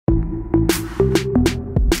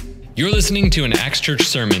You're listening to an Acts Church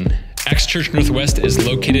sermon. Acts Church Northwest is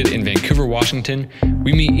located in Vancouver, Washington.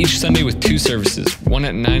 We meet each Sunday with two services, one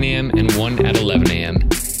at 9 a.m. and one at 11 a.m.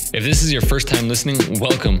 If this is your first time listening,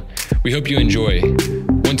 welcome. We hope you enjoy.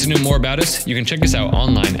 Want to know more about us? You can check us out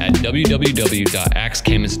online at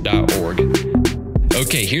www.actscamas.org.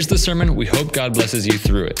 Okay, here's the sermon. We hope God blesses you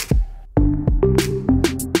through it.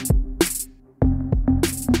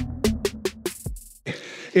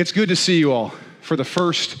 It's good to see you all for the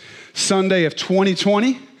first Sunday of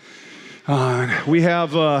 2020. We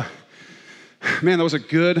have, that was a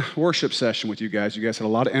good worship session with you guys. You guys had a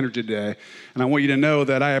lot of energy today. And I want you to know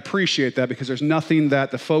that I appreciate that because there's nothing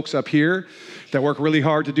that the folks up here that work really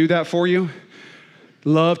hard to do that for you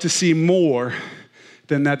love to see more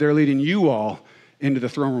than that they're leading you all into the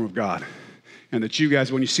throne room of God. And that you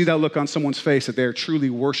guys, when you see that look on someone's face that they're truly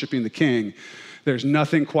worshiping the King, there's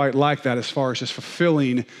nothing quite like that as far as just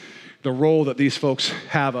fulfilling the role that these folks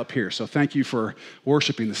have up here. So thank you for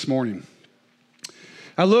worshiping this morning.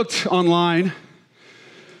 I looked online.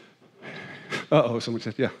 Someone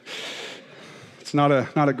said, yeah. It's not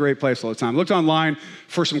a great place all the time. I looked online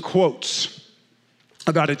for some quotes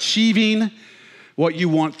about achieving what you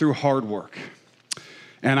want through hard work.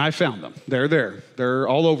 And I found them. They're there. They're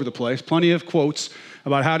all over the place. Plenty of quotes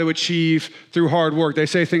about how to achieve through hard work. They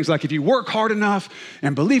say things like, if you work hard enough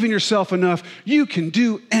and believe in yourself enough, you can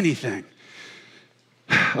do anything.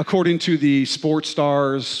 According to the sports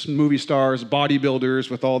stars, movie stars, bodybuilders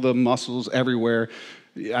with all the muscles everywhere,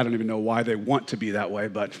 I don't even know why they want to be that way,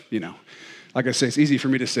 but, like I say, it's easy for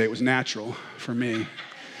me to say. It was natural for me.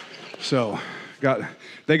 So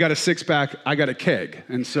they got a six-pack, I got a keg.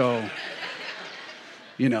 And so,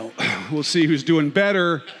 we'll see who's doing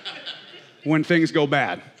better when things go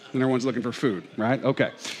bad and everyone's looking for food, right? Okay.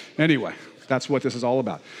 Anyway, that's what this is all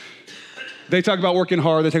about. They talk about working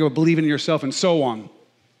hard. They talk about believing in yourself and so on.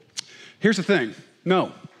 Here's the thing.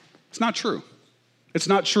 No, it's not true. It's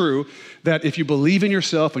not true that if you believe in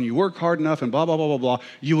yourself and you work hard enough and blah, blah, blah, blah, blah,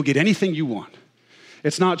 you will get anything you want.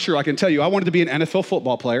 It's not true. I can tell you, I wanted to be an NFL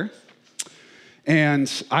football player.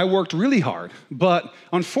 And I worked really hard. But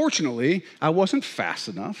unfortunately, I wasn't fast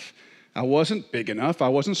enough. I wasn't big enough. I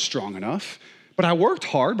wasn't strong enough. But I worked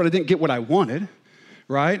hard, but I didn't get what I wanted,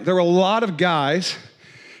 right? There were a lot of guys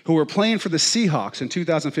who were playing for the Seahawks in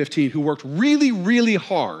 2015 who worked really, really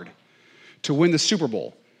hard to win the Super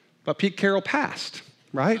Bowl. But Pete Carroll passed,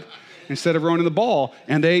 right? Instead of running the ball.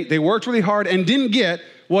 And they worked really hard and didn't get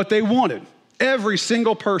what they wanted. Every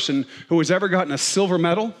single person who has ever gotten a silver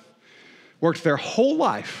medal worked their whole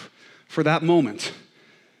life for that moment.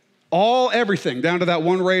 Everything, down to that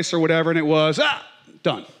one race or whatever, and it was,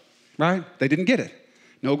 done, right? They didn't get it.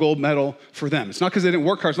 No gold medal for them. It's not because they didn't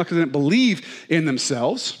work hard. It's not because they didn't believe in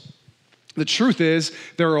themselves. The truth is,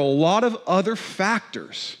 there are a lot of other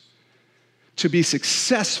factors to be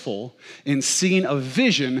successful in seeing a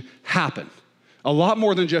vision happen. A lot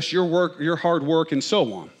more than just your work, your hard work, and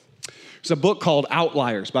so on. There's a book called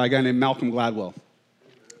Outliers by a guy named Malcolm Gladwell.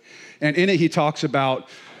 And in it, he talks about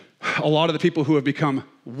a lot of the people who have become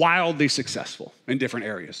wildly successful in different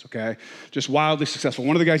areas, okay? Just wildly successful.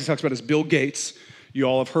 One of the guys he talks about is Bill Gates. You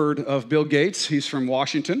all have heard of Bill Gates. He's from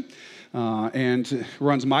Washington and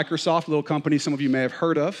runs Microsoft, a little company some of you may have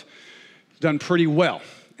heard of. Done pretty well.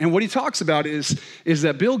 And what he talks about is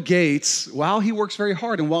that Bill Gates, while he works very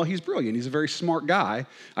hard and while he's brilliant, he's a very smart guy,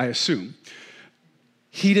 I assume,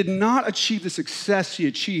 he did not achieve the success he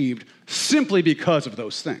achieved simply because of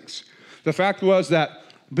those things. The fact was that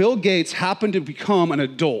Bill Gates happened to become an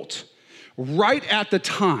adult right at the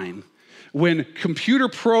time when computer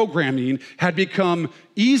programming had become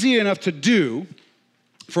easy enough to do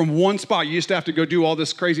from one spot. You used to have to go do all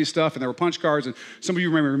this crazy stuff, and there were punch cards, and some of you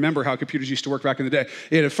remember how computers used to work back in the day.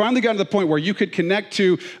 It had finally gotten to the point where you could connect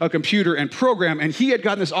to a computer and program, and he had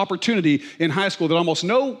gotten this opportunity in high school that almost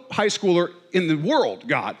no high schooler in the world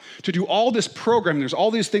got, to do all this programming. There's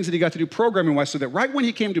all these things that he got to do programming-wise, so that right when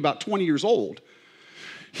he came to about 20 years old,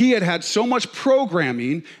 he had so much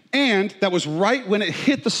programming, and that was right when it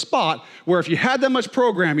hit the spot where if you had that much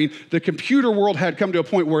programming, the computer world had come to a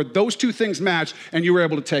point where those two things matched and you were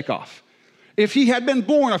able to take off. If he had been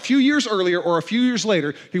born a few years earlier or a few years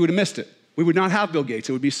later, he would have missed it. We would not have Bill Gates.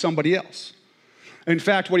 It would be somebody else. In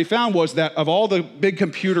fact, what he found was that of all the big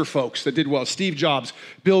computer folks that did well, Steve Jobs,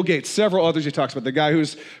 Bill Gates, several others he talks about, the guy who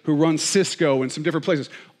runs Cisco and some different places,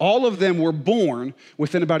 all of them were born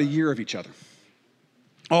within about a year of each other.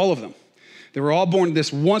 All of them. They were all born in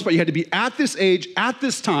this one spot. You had to be at this age, at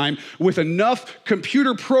this time, with enough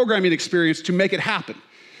computer programming experience to make it happen,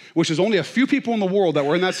 which is only a few people in the world that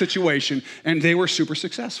were in that situation, and they were super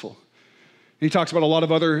successful. He talks about a lot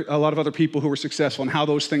of other people who were successful and how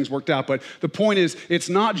those things worked out. But the point is, it's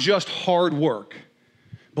not just hard work,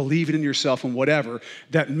 believing in yourself and whatever,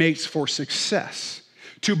 that makes for success.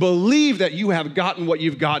 To believe that you have gotten what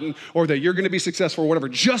you've gotten or that you're going to be successful or whatever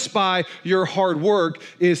just by your hard work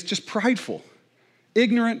is just prideful,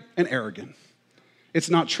 ignorant, and arrogant.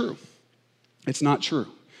 It's not true. It's not true.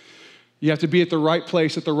 You have to be at the right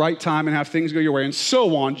place at the right time and have things go your way and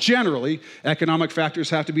so on. Generally, economic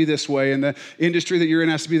factors have to be this way and the industry that you're in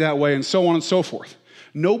has to be that way and so on and so forth.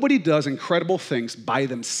 Nobody does incredible things by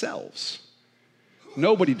themselves.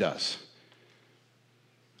 Nobody does.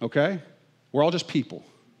 Okay? We're all just people.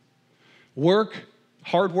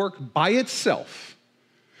 Hard work by itself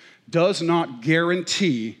does not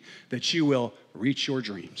guarantee that you will reach your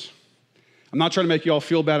dreams. I'm not trying to make you all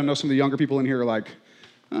feel bad. I know some of the younger people in here are like,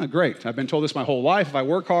 oh, great, I've been told this my whole life. If I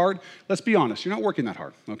work hard, let's be honest, you're not working that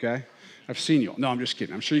hard, okay? I've seen you all. No, I'm just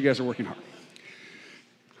kidding. I'm sure you guys are working hard.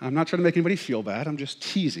 I'm not trying to make anybody feel bad. I'm just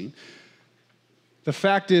teasing. The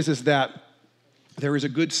fact is that there is a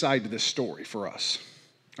good side to this story for us,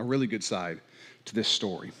 a really good side to this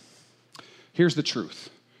story. Here's the truth.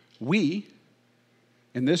 We,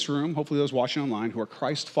 in this room, hopefully those watching online who are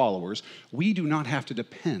Christ followers, we do not have to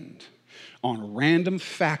depend on random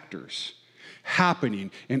factors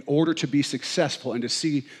happening in order to be successful and to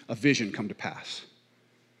see a vision come to pass,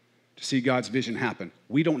 to see God's vision happen.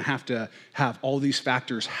 We don't have to have all these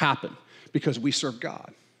factors happen because we serve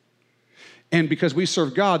God. And because we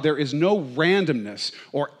serve God, there is no randomness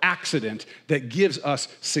or accident that gives us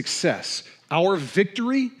success. Our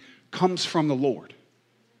victory comes from the Lord.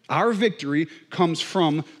 Our victory comes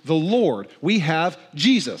from the Lord. We have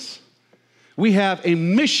Jesus. We have a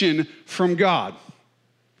mission from God.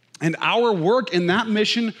 And our work in that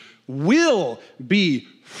mission will be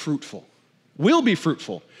fruitful. Will be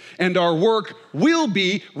fruitful. And our work will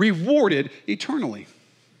be rewarded eternally.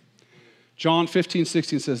 John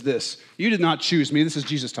 15:16 says this, you did not choose me. This is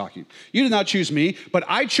Jesus talking. You did not choose me, but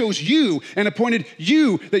I chose you and appointed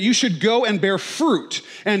you that you should go and bear fruit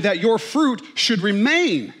and that your fruit should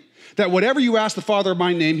remain, that whatever you ask the Father in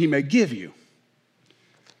my name, he may give you.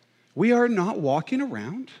 We are not walking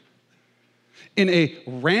around in a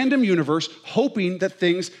random universe hoping that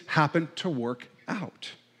things happen to work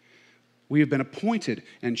out. We have been appointed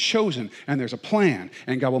and chosen, and there's a plan,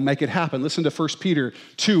 and God will make it happen. Listen to 1 Peter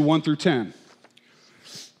 2, 1 through 10.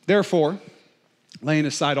 Therefore, laying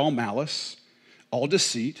aside all malice, all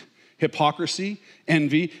deceit, hypocrisy,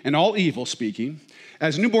 envy, and all evil speaking,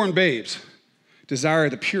 as newborn babes, desire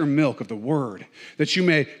the pure milk of the word, that you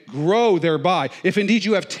may grow thereby, if indeed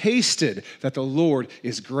you have tasted that the Lord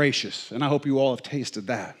is gracious. And I hope you all have tasted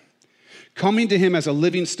that. Coming to him as a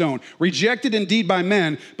living stone, rejected indeed by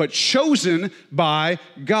men, but chosen by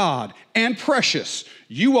God and precious.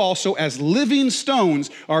 You also, as living stones,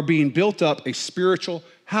 are being built up a spiritual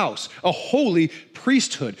house, a holy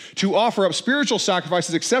priesthood, to offer up spiritual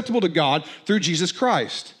sacrifices acceptable to God through Jesus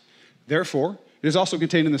Christ. Therefore, it is also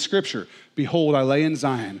contained in the scripture, behold, I lay in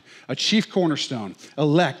Zion a chief cornerstone,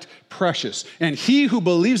 elect, precious, and he who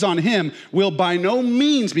believes on him will by no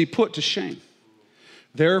means be put to shame.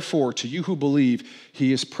 Therefore, to you who believe,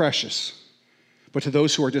 he is precious. But to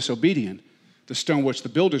those who are disobedient, the stone which the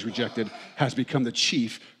builders rejected has become the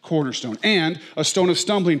chief cornerstone, and a stone of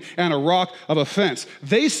stumbling and a rock of offense.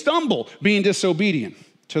 They stumble, being disobedient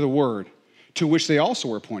to the word, to which they also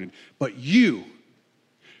were appointed. But you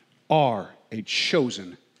are a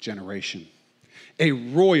chosen generation, a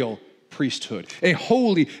royal priesthood, a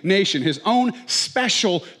holy nation, his own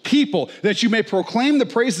special people, that you may proclaim the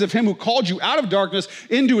praises of him who called you out of darkness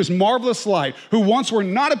into his marvelous light, who once were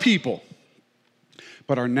not a people,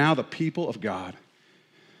 but are now the people of God,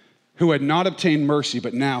 who had not obtained mercy,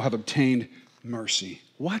 but now have obtained mercy.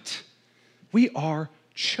 What? We are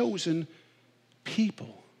chosen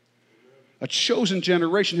people. A chosen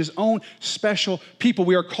generation, his own special people.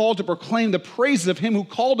 We are called to proclaim the praises of him who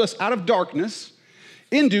called us out of darkness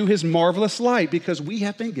into his marvelous light, because we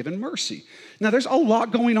have been given mercy. Now, there's a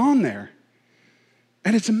lot going on there,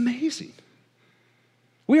 and it's amazing.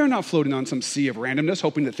 We are not floating on some sea of randomness,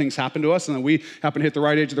 hoping that things happen to us and that we happen to hit the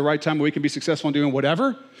right age at the right time and we can be successful in doing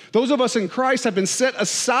whatever. Those of us in Christ have been set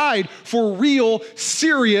aside for real,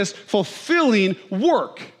 serious, fulfilling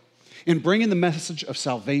work in bringing the message of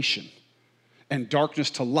salvation and darkness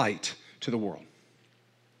to light to the world.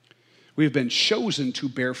 We have been chosen to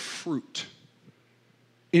bear fruit.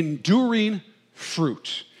 Enduring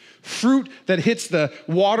fruit. Fruit that hits the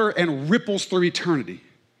water and ripples through eternity.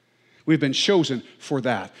 We've been chosen for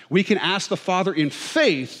that. We can ask the Father in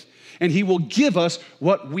faith, and he will give us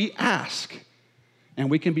what we ask. And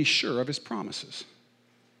we can be sure of his promises.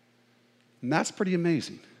 And that's pretty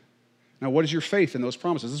amazing. Now, what is your faith in those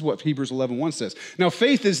promises? This is what Hebrews 11:1 says. Now,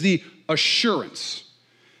 faith is the assurance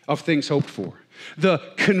of things hoped for, the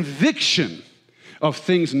conviction of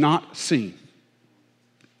things not seen.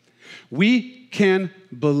 We can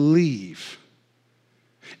believe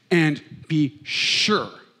and be sure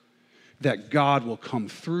that God will come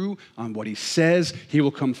through on what he says he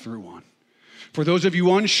will come through on. For those of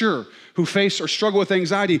you unsure, who face or struggle with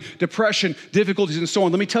anxiety, depression, difficulties, and so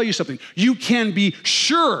on, let me tell you something. You can be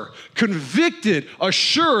sure, convicted,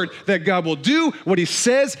 assured that God will do what he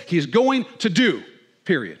says he's going to do,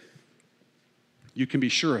 period. You can be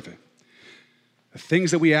sure of it. The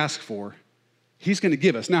things that we ask for, he's going to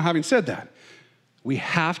give us. Now, having said that, we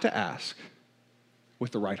have to ask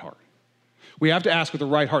with the right heart. We have to ask with the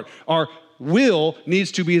right heart. Our will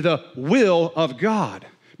needs to be the will of God,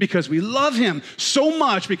 because we love him so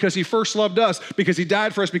much, because he first loved us, because he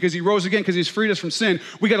died for us, because he rose again, because he's freed us from sin.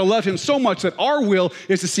 We got to love him so much that our will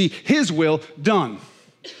is to see his will done.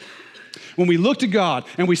 When we look to God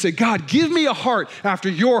and we say, God, give me a heart after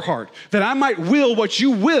your heart, that I might will what you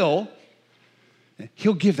will,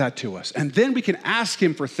 he'll give that to us. And then we can ask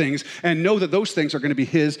him for things and know that those things are going to be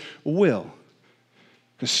his will.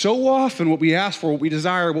 Because so often what we ask for, what we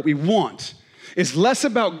desire, what we want, is less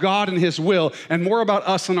about God and his will and more about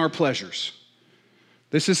us and our pleasures.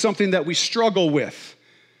 This is something that we struggle with.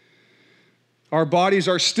 Our bodies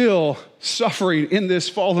are still suffering in this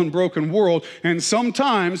fallen, broken world, and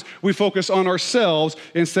sometimes we focus on ourselves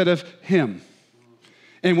instead of him.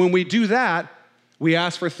 And when we do that, we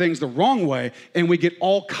ask for things the wrong way, and we get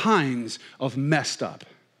all kinds of messed up.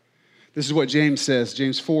 This is what James says,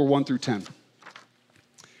 James 4:1-10.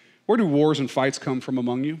 Where do wars and fights come from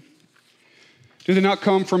among you? Do they not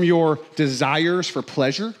come from your desires for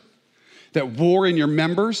pleasure that war in your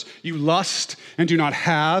members? You lust and do not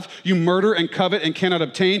have. You murder and covet and cannot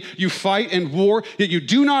obtain. You fight and war, yet you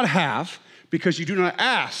do not have because you do not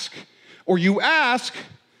ask. Or you ask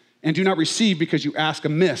and do not receive because you ask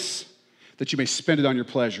amiss, that you may spend it on your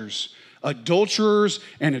pleasures. Adulterers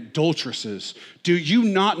and adulteresses, do you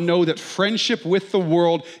not know that friendship with the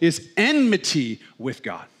world is enmity with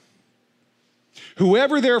God?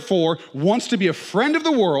 Whoever, therefore, wants to be a friend of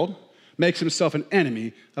the world makes himself an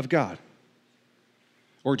enemy of God.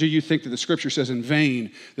 Or do you think that the scripture says, in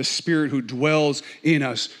vain, the Spirit who dwells in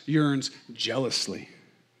us yearns jealously?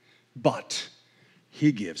 But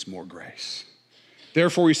he gives more grace.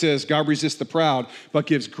 Therefore, he says, God resists the proud, but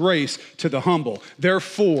gives grace to the humble.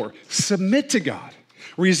 Therefore, submit to God.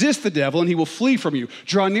 Resist the devil, and he will flee from you.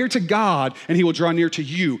 Draw near to God, and he will draw near to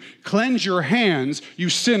you. Cleanse your hands, you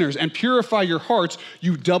sinners, and purify your hearts,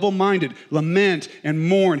 you double-minded. Lament and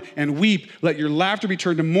mourn and weep. Let your laughter be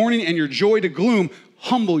turned to mourning and your joy to gloom.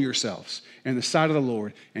 Humble yourselves in the sight of the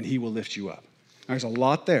Lord, and he will lift you up. Now, there's a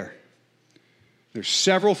lot there. There's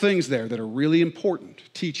several things there that are really important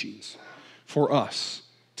teachings for us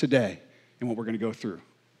today and what we're going to go through.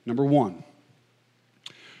 Number one,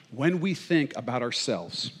 when we think about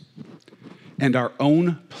ourselves and our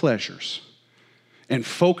own pleasures and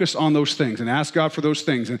focus on those things and ask God for those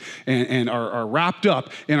things and are wrapped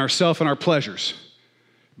up in ourself and our pleasures,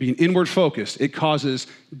 being inward focused, it causes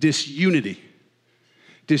disunity.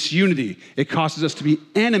 Disunity, it causes us to be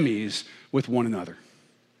enemies with one another.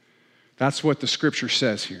 That's what the scripture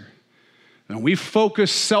says here. When we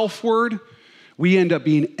focus selfward, we end up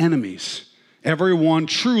being enemies. Everyone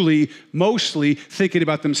truly, mostly thinking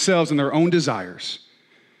about themselves and their own desires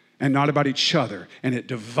and not about each other. And it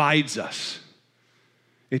divides us.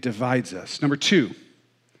 It divides us. Number two,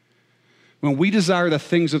 when we desire the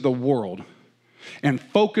things of the world and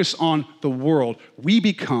focus on the world, we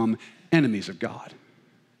become enemies of God.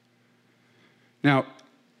 Now,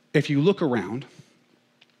 if you look around,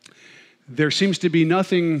 there seems to be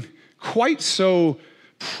nothing quite so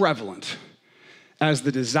prevalent as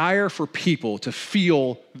the desire for people to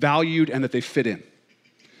feel valued and that they fit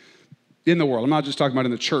in the world. I'm not just talking about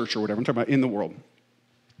in the church or whatever. I'm talking about in the world.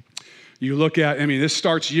 You look at, this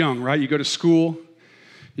starts young, right? You go to school,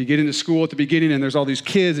 you get into school at the beginning, and there's all these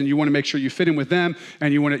kids, and you want to make sure you fit in with them,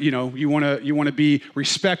 and you want to be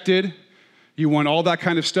respected. You want all that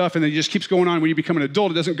kind of stuff, and then it just keeps going on. When you become an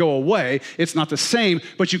adult, it doesn't go away. It's not the same,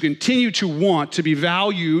 but you continue to want to be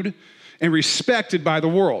valued and respected by the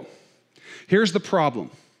world. Here's the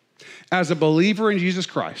problem. As a believer in Jesus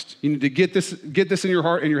Christ, you need to get this in your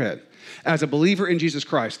heart and your head. As a believer in Jesus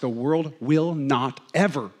Christ, the world will not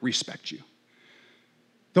ever respect you.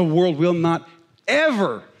 The world will not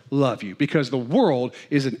ever love you because the world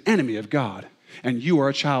is an enemy of God and you are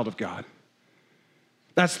a child of God.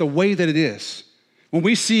 That's the way that it is. When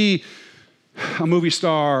we see a movie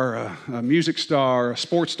star, a music star, a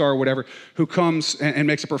sports star, whatever, who comes and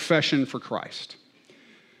makes a profession for Christ.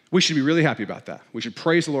 We should be really happy about that. We should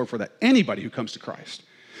praise the Lord for that. Anybody who comes to Christ.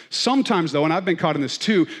 Sometimes, though, and I've been caught in this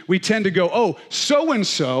too, we tend to go, oh,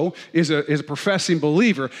 so-and-so is a professing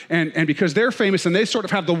believer, and because they're famous and they sort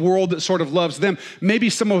of have the world that sort of loves them, maybe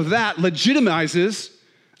some of that legitimizes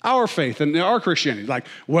our faith and our Christianity. Like,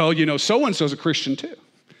 well, you know, so-and-so's a Christian too.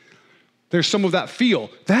 There's some of that feel.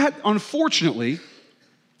 That, unfortunately,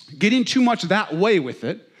 getting too much that way with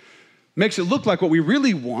it makes it look like what we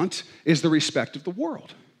really want is the respect of the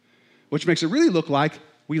world, which makes it really look like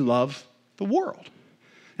we love the world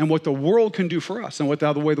and what the world can do for us and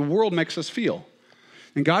the way the world makes us feel.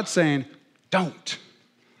 And God's saying, don't.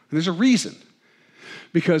 And there's a reason.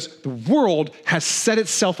 Because the world has set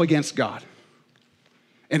itself against God.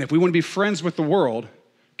 And if we want to be friends with the world,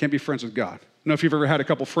 can't be friends with God. I don't know if you've ever had a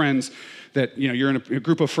couple friends that, you know, you're in a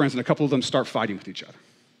group of friends and a couple of them start fighting with each other,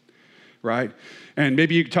 right? And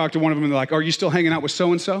maybe you talk to one of them and they're like, are you still hanging out with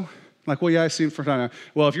so-and-so? Like, well, yeah, I see him for time.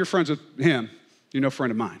 Well, if you're friends with him, you're no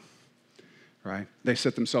friend of mine, right? They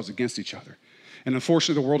set themselves against each other. And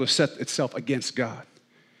unfortunately, the world has set itself against God.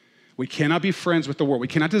 We cannot be friends with the world. We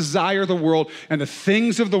cannot desire the world and the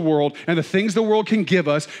things of the world and the things the world can give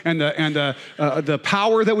us and the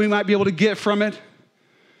power that we might be able to get from it,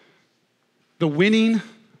 the winning,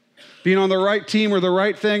 being on the right team or the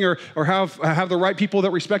right thing or have the right people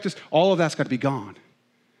that respect us. All of that's got to be gone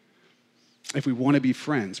if we want to be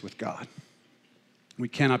friends with God. We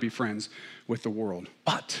cannot be friends with the world.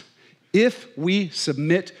 But if we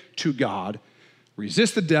submit to God,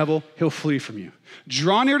 resist the devil, he'll flee from you.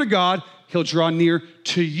 Draw near to God, he'll draw near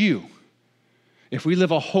to you. If we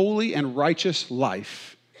live a holy and righteous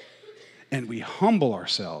life and we humble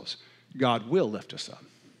ourselves, God will lift us up.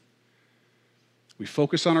 We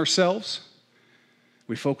focus on ourselves,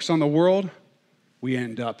 we focus on the world, we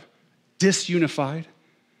end up disunified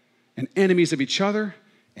and enemies of each other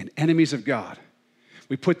and enemies of God.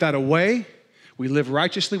 We put that away, we live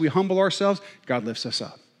righteously, we humble ourselves, God lifts us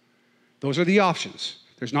up. Those are the options.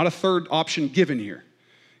 There's not a third option given here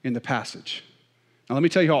in the passage. Now let me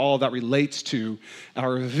tell you how all of that relates to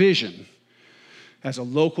our vision as a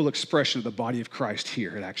local expression of the body of Christ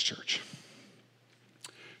here at Acts Church.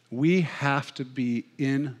 We have to be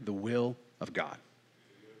in the will of God.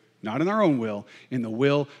 Not in our own will, in the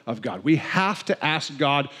will of God. We have to ask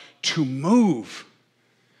God to move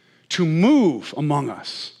among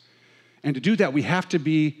us. And to do that, we have to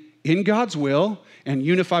be in God's will and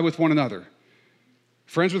unified with one another.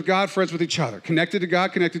 Friends with God, friends with each other. Connected to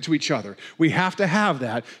God, connected to each other. We have to have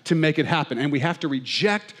that to make it happen. And we have to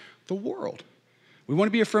reject the world. We want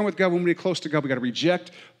to be a friend with God. We want to be close to God. We got to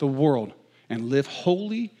reject the world and live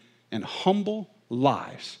holy and humble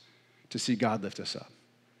lives to see God lift us up.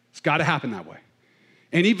 It's got to happen that way.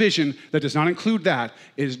 Any vision that does not include that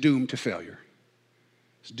is doomed to failure.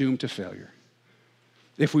 It's doomed to failure.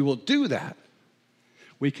 If we will do that,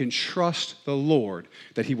 we can trust the Lord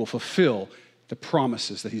that he will fulfill the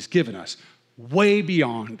promises that he's given us way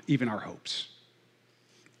beyond even our hopes.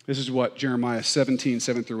 This is what Jeremiah 17,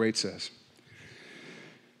 7-8 says.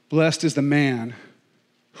 Blessed is the man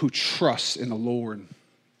who trusts in the Lord,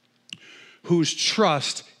 whose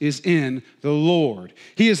trust is in the Lord.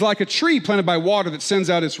 He is like a tree planted by water that sends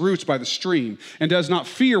out its roots by the stream and does not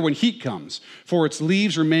fear when heat comes, for its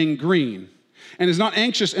leaves remain green, and is not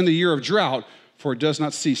anxious in the year of drought, for it does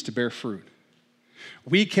not cease to bear fruit.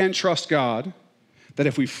 We can trust God that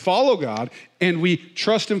if we follow God and we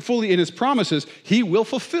trust him fully in his promises, he will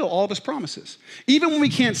fulfill all of his promises. Even when we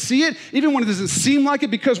can't see it, even when it doesn't seem like it,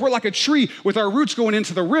 because we're like a tree with our roots going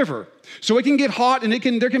into the river. So it can get hot and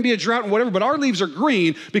there can be a drought and whatever, but our leaves are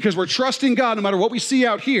green because we're trusting God no matter what we see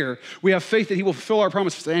out here. We have faith that he will fulfill our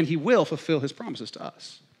promises and he will fulfill his promises to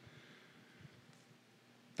us.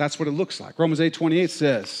 That's what it looks like. Romans 8:28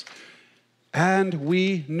 says, and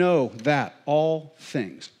we know that all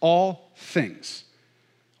things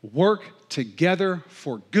work together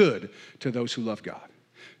for good to those who love God,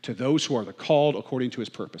 to those who are the called according to his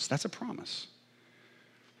purpose. That's a promise.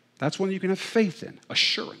 That's one you can have faith in,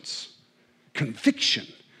 assurance, conviction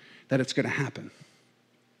that it's going to happen.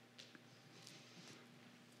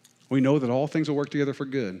 We know that all things will work together for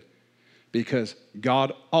good because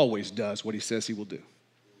God always does what he says he will do.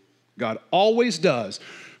 God always does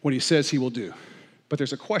what he says he will do. But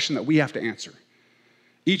there's a question that we have to answer.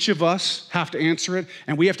 Each of us have to answer it,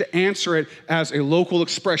 and we have to answer it as a local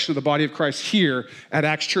expression of the body of Christ here at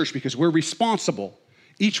Acts Church because we're responsible.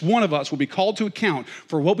 Each one of us will be called to account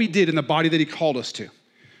for what we did in the body that he called us to.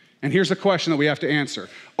 And here's the question that we have to answer.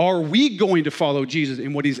 Are we going to follow Jesus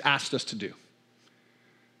in what he's asked us to do?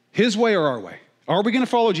 His way or our way? Are we going to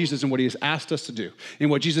follow Jesus in what he has asked us to do, in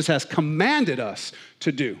what Jesus has commanded us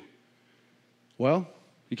to do? Well,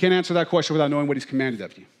 you can't answer that question without knowing what he's commanded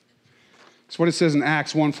of you. It's what it says in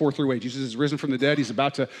Acts 1, 4 through 8. Jesus is risen from the dead. He's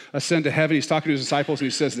about to ascend to heaven. He's talking to his disciples, and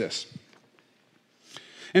he says this.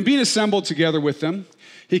 And being assembled together with them,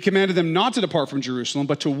 he commanded them not to depart from Jerusalem,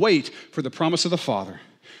 but to wait for the promise of the Father,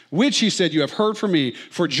 which he said, you have heard from me.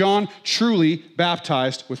 For John truly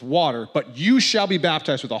baptized with water, but you shall be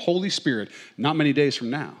baptized with the Holy Spirit not many days from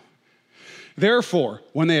now. Therefore,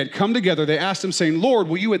 when they had come together, they asked him, saying, Lord,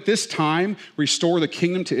 will you at this time restore the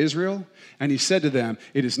kingdom to Israel? And he said to them,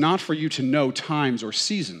 it is not for you to know times or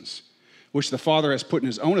seasons, which the Father has put in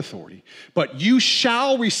his own authority, but you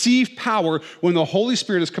shall receive power when the Holy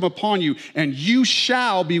Spirit has come upon you, and you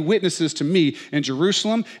shall be witnesses to me in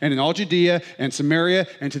Jerusalem and in all Judea and Samaria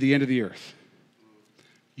and to the end of the earth.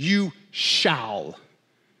 You shall.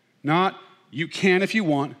 Not you can if you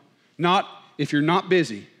want, not if you're not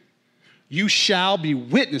busy. You shall be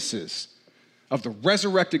witnesses of the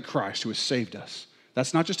resurrected Christ who has saved us.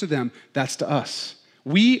 That's not just to them, that's to us.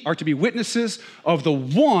 We are to be witnesses of the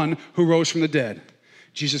one who rose from the dead,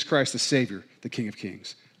 Jesus Christ, the Savior, the King of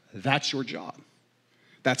Kings. That's your job.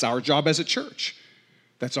 That's our job as a church.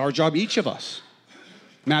 That's our job, each of us.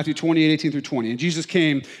 Matthew 28, 18 through 20. And Jesus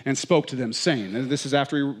came and spoke to them, saying, and this is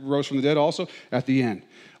after he rose from the dead also, at the end.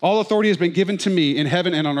 All authority has been given to me in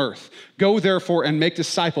heaven and on earth. Go therefore and make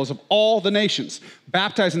disciples of all the nations,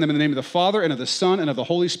 baptizing them in the name of the Father and of the Son and of the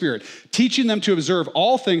Holy Spirit, teaching them to observe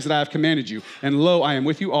all things that I have commanded you. And lo, I am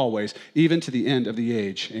with you always, even to the end of the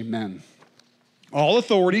age. Amen. All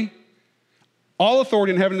authority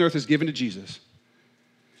in heaven and earth is given to Jesus.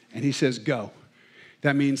 And he says, go.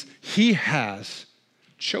 That means he has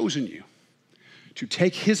chosen you to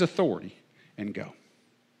take his authority and go.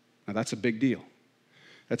 Now that's a big deal.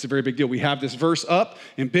 That's a very big deal. We have this verse up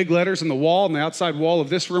in big letters on the wall, on the outside wall of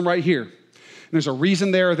this room right here. And there's a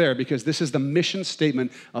reason they are there, because this is the mission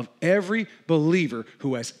statement of every believer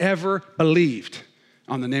who has ever believed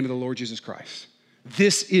on the name of the Lord Jesus Christ.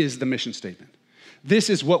 This is the mission statement. This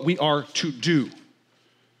is what we are to do.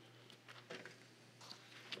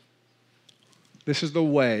 This is the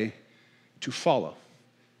way to follow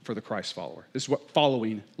for the Christ follower. This is what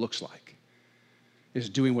following looks like, is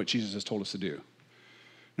doing what Jesus has told us to do.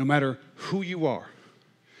 No matter who you are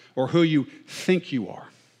or who you think you are.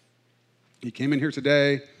 You came in here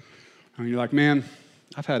today and you're like, man,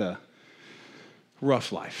 I've had a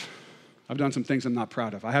rough life. I've done some things I'm not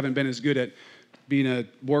proud of. I haven't been as good at being a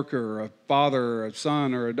worker, or a father, or a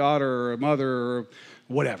son, or a daughter, or a mother, or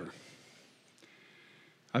whatever.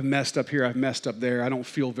 I've messed up here, I've messed up there. I don't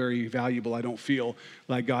feel very valuable. I don't feel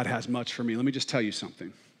like God has much for me. Let me just tell you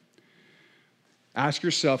something. Ask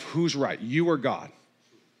yourself, who's right, you or God?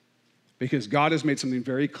 Because God has made something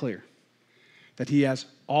very clear, that he has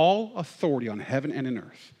all authority on heaven and in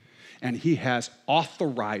earth, and he has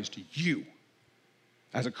authorized you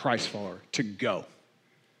as a Christ follower to go.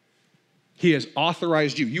 He has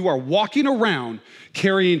authorized you. You are walking around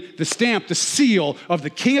carrying the stamp, the seal of the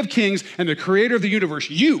King of Kings and the creator of the universe.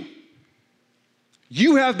 You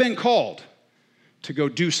have been called to go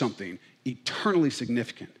do something eternally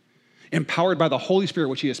significant, empowered by the Holy Spirit,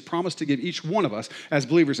 which he has promised to give each one of us as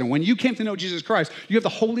believers. And when you came to know Jesus Christ, you have the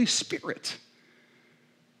Holy Spirit.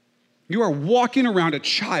 You are walking around a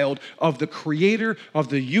child of the creator of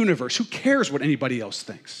the universe. Who cares what anybody else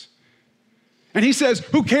thinks? And he says,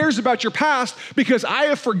 who cares about your past? Because I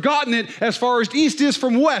have forgotten it as far as east is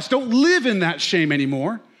from west. Don't live in that shame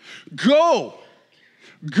anymore. Go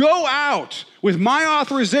out with my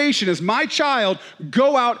authorization as my child.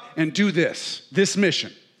 Go out and do this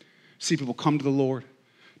mission. See people come to the Lord,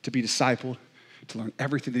 to be discipled, to learn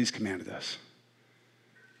everything that he's commanded us.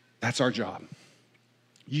 That's our job.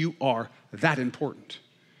 You are that important.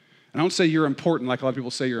 And I don't say you're important like a lot of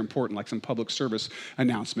people say you're important, like some public service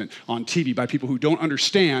announcement on TV by people who don't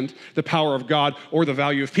understand the power of God or the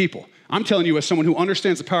value of people. I'm telling you, as someone who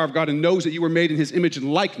understands the power of God and knows that you were made in his image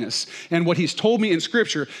and likeness, and what he's told me in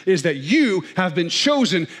Scripture is that you have been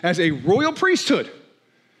chosen as a royal priesthood.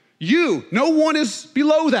 No one is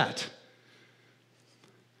below that.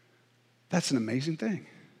 That's an amazing thing.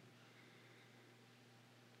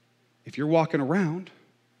 If you're walking around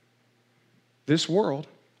this world,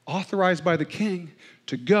 authorized by the King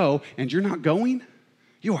to go, and you're not going,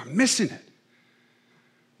 you are missing it.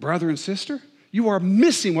 Brother and sister, you are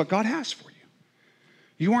missing what God has for you.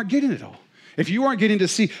 You aren't getting it all. If you aren't getting to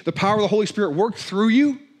see the power of the Holy Spirit work through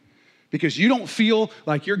you because you don't feel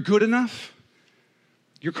like you're good enough,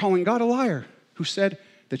 you're calling God a liar who said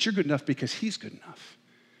that you're good enough because he's good enough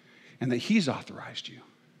and that he's authorized you.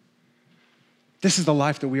 This is the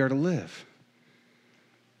life that we are to live.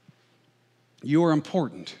 You are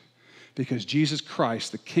important because Jesus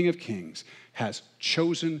Christ, the King of Kings, has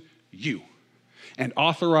chosen you and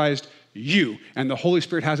authorized you, and the Holy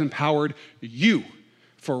Spirit has empowered you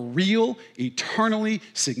for real, eternally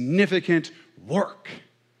significant work.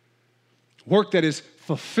 Work that is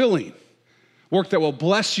fulfilling. Work that will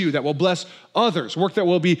bless you, that will bless others. Work that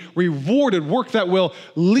will be rewarded. Work that will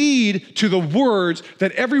lead to the words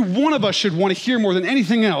that every one of us should want to hear more than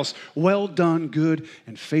anything else. Well done, good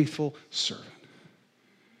and faithful servant.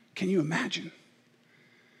 Can you imagine?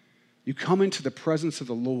 You come into the presence of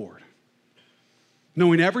the Lord,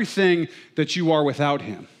 knowing everything that you are without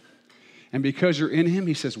him. And because you're in him,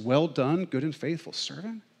 he says, well done, good and faithful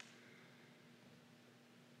servant.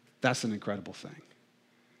 That's an incredible thing.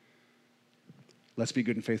 Let's be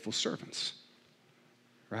good and faithful servants,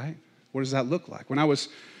 right? What does that look like? When I was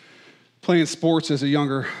playing sports as a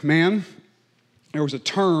younger man, there was a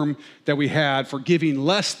term that we had for giving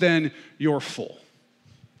less than your full.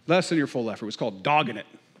 Less than your full effort. It was called dogging it.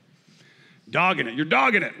 Dogging it. You're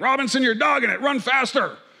dogging it. Robinson, you're dogging it. Run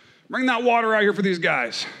faster. Bring that water out here for these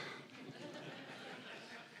guys.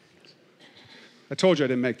 I told you I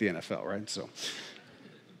didn't make the NFL, right? So,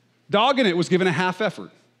 dogging it was giving a half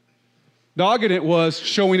effort. Dogging it was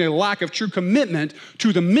showing a lack of true commitment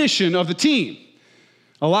to the mission of the team,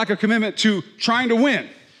 a lack of commitment to trying to win.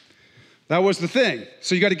 That was the thing.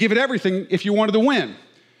 So you got to give it everything if you wanted to win. And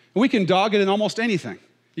we can dog it in almost anything.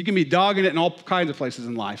 You can be dogging it in all kinds of places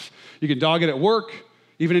in life. You can dog it at work,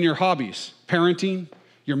 even in your hobbies, parenting,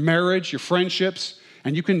 your marriage, your friendships,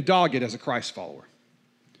 and you can dog it as a Christ follower.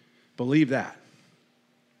 Believe that.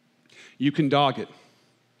 You can dog it.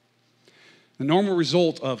 The normal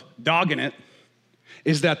result of dogging it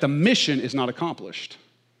is that the mission is not accomplished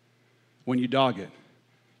when you dog it.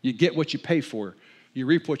 You get what you pay for. You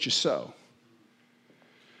reap what you sow.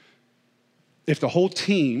 If the whole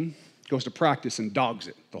team goes to practice and dogs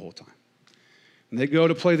it the whole time, and they go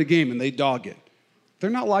to play the game and they dog it,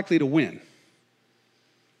 they're not likely to win.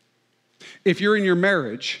 If you're in your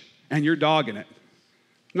marriage and you're dogging it,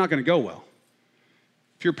 it's not going to go well.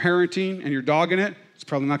 If you're parenting and you're dogging it, it's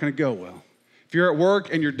probably not going to go well. If you're at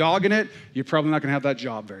work and you're dogging it, you're probably not going to have that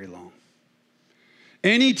job very long.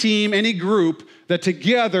 Any team, any group that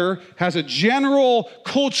together has a general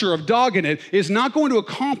culture of dogging it is not going to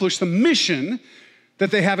accomplish the mission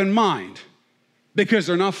that they have in mind because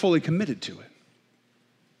they're not fully committed to it.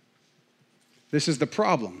 This is the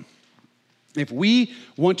problem. If we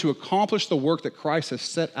want to accomplish the work that Christ has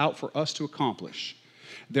set out for us to accomplish,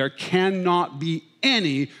 there cannot be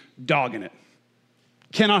any dogging it.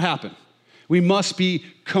 Cannot happen. We must be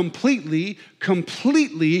completely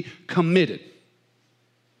committed.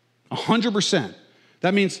 100%.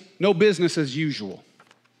 That means no business as usual.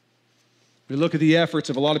 We look at the efforts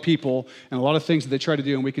of a lot of people and a lot of things that they try to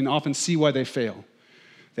do, and we can often see why they fail.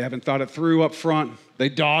 They haven't thought it through up front. They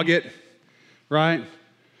dog it, right?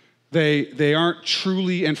 They aren't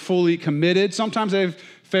truly and fully committed. Sometimes they've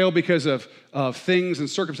failed because of things and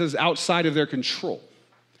circumstances outside of their control.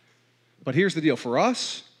 But here's the deal. For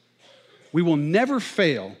us, we will never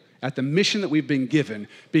fail at the mission that we've been given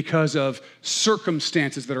because of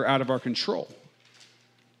circumstances that are out of our control.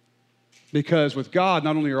 Because with God,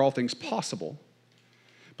 not only are all things possible,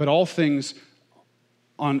 but all things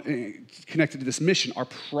connected to this mission are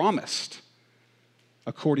promised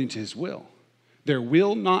according to his will. There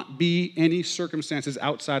will not be any circumstances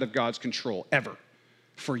outside of God's control, ever,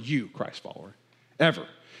 for you, Christ follower, ever.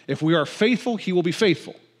 If we are faithful, he will be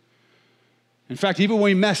faithful. In fact, even when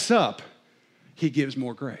we mess up, he gives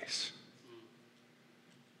more grace.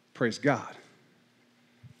 Praise God.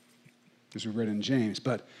 As we read in James.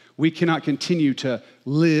 But we cannot continue to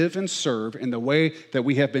live and serve in the way that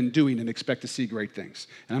we have been doing and expect to see great things.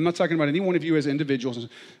 And I'm not talking about any one of you as individuals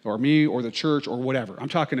or me or the church or whatever. I'm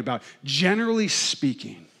talking about, generally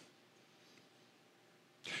speaking,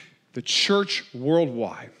 the church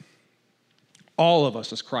worldwide, all of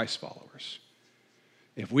us as Christ followers,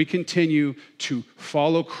 if we continue to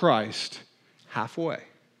follow Christ halfway,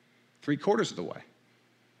 3/4 of the way,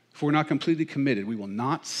 if we're not completely committed, we will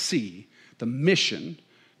not see the mission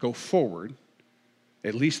go forward,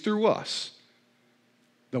 at least through us,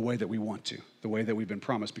 the way that we want to, the way that we've been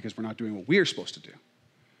promised, because we're not doing what we are supposed to do.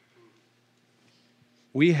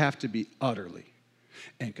 We have to be utterly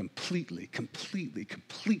and completely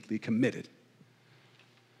committed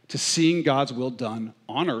to seeing God's will done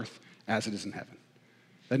on earth as it is in heaven.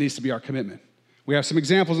 That needs to be our commitment. We have some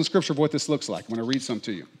examples in Scripture of what this looks like. I'm going to read some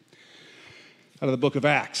to you out of the book of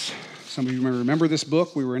Acts. Some of you may remember this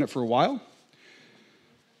book. We were in it for a while.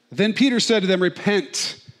 Then Peter said to them,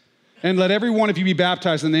 repent And let every one of you be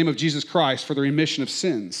baptized in the name of Jesus Christ for the remission of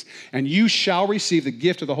sins. And you shall receive the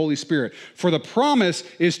gift of the Holy Spirit. For the promise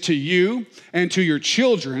is to you and to your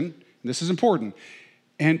children, and this is important,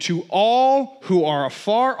 and to all who are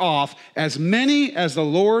afar off, as many as the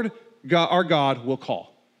Lord God, our God will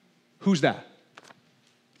call. Who's that?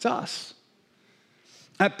 It's us.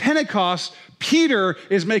 At Pentecost, Peter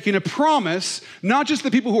is making a promise, not just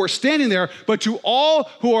the people who are standing there, but to all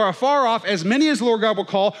who are afar off, as many as the Lord God will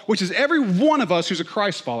call, which is every one of us who's a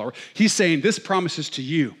Christ follower. He's saying, this promise is to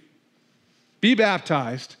you. Be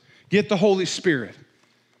baptized, get the Holy Spirit.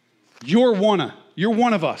 You're one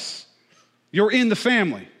of us. You're in the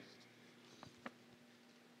family.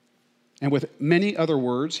 And with many other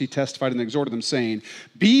words, he testified and exhorted them, saying,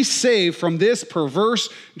 be saved from this perverse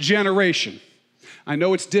generation. I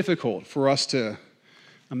know it's difficult for us to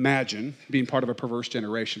imagine being part of a perverse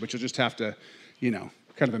generation, but you'll just have to, kind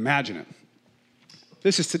of imagine it.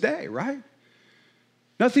 This is today, right?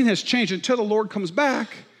 Nothing has changed until the Lord comes back.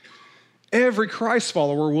 Every Christ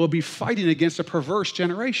follower will be fighting against a perverse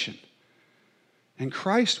generation. And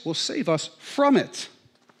Christ will save us from it.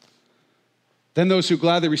 Then those who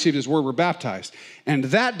gladly received his word were baptized. And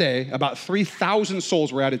that day, about 3,000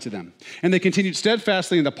 souls were added to them. And they continued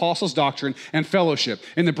steadfastly in the apostles' doctrine and fellowship,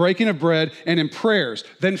 in the breaking of bread and in prayers.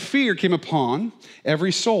 Then fear came upon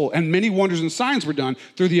every soul, and many wonders and signs were done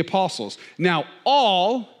through the apostles. Now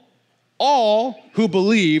all who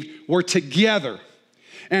believed were together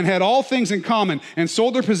and had all things in common, and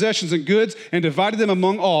sold their possessions and goods and divided them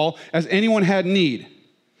among all as anyone had need.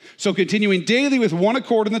 So continuing daily with one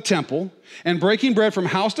accord in the temple and breaking bread from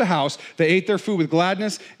house to house, they ate their food with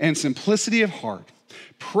gladness and simplicity of heart,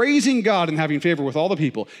 praising God and having favor with all the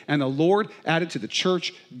people. And the Lord added to the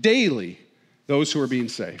church daily those who were being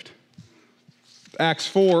saved. Acts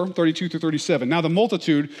 4, 32 through 37. Now the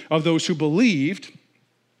multitude of those who believed,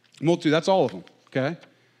 that's all of them, okay,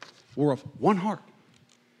 were of one heart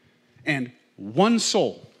and one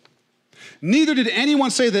soul. Neither did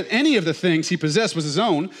anyone say that any of the things he possessed was his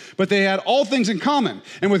own, but they had all things in common.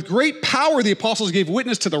 And with great power, the apostles gave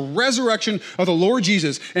witness to the resurrection of the Lord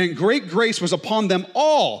Jesus, and great grace was upon them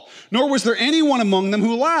all. Nor was there anyone among them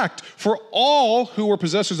who lacked, for all who were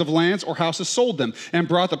possessors of lands or houses sold them, and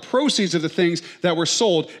brought the proceeds of the things that were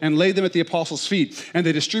sold, and laid them at the apostles' feet. And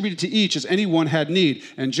they distributed to each as anyone had need.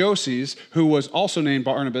 And Joses, who was also named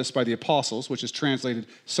Barnabas by the apostles, which is translated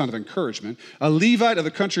son of encouragement, a Levite of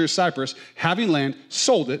the country of Cyprus, having land,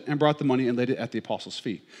 sold it and brought the money and laid it at the apostles'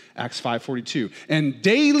 feet. Acts 5:42. And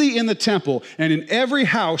daily in the temple and in every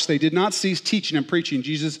house they did not cease teaching and preaching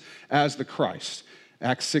Jesus as the Christ.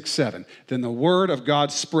 Acts 6:7. Then the word of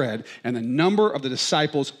God spread, and the number of the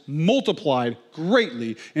disciples multiplied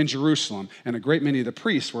greatly in Jerusalem, and a great many of the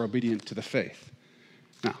priests were obedient to the faith.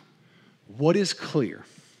 Now, what is clear?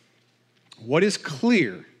 What is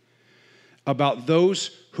clear about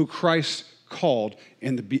those who Christ called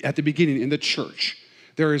at the beginning in the church?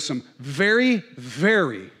 There is some very,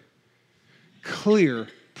 very clear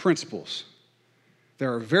principles.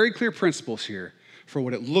 There are very clear principles here for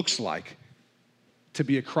what it looks like to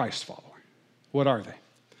be a Christ follower. What are they?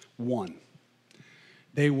 One,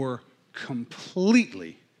 they were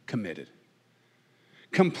completely committed.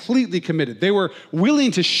 Completely committed. They were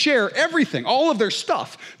willing to share everything, all of their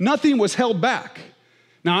stuff. Nothing was held back.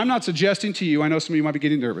 Now, I'm not suggesting to you, I know some of you might be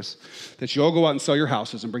getting nervous, that you all go out and sell your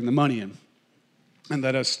houses and bring the money in and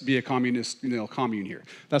let us be a communist, commune here.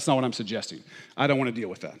 That's not what I'm suggesting. I don't want to deal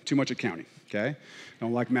with that. Too much accounting, okay? I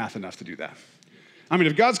don't like math enough to do that. I mean,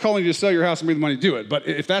 if God's calling you to sell your house and bring the money, do it. But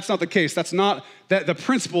if that's not the case, the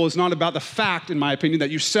principle is not about the fact, in my opinion,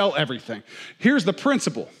 that you sell everything. Here's the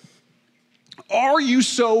principle. Are you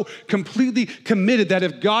so completely committed that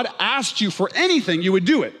if God asked you for anything, you would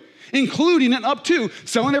do it? Including and up to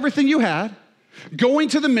selling everything you had, going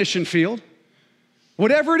to the mission field,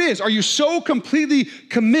 whatever it is. Are you so completely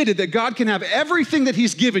committed that God can have everything that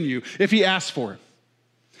he's given you if he asks for it?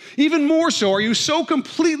 Even more so, are you so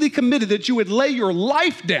completely committed that you would lay your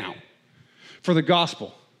life down for the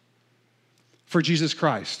gospel, for Jesus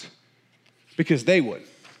Christ? Because they would,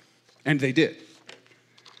 and they did.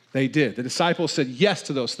 They did. The disciples said yes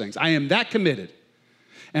to those things. I am that committed.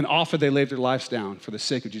 And often they laid their lives down for the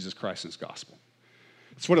sake of Jesus Christ and his gospel.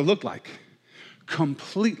 That's what it looked like.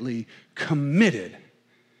 Completely committed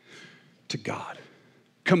to God.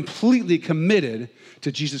 Completely committed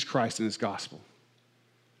to Jesus Christ and his gospel.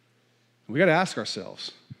 We got to ask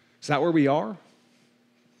ourselves, is that where we are?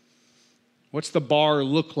 What's the bar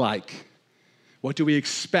look like? What do we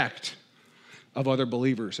expect of other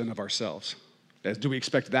believers and of ourselves? Do we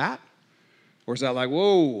expect that? Or is that like,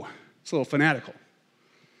 whoa, it's a little fanatical.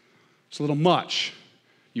 It's a little much.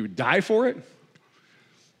 You would die for it?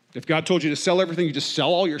 If God told you to sell everything, you just sell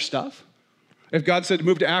all your stuff? If God said to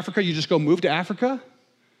move to Africa, you just go move to Africa?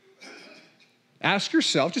 Ask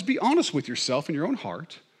yourself, just be honest with yourself in your own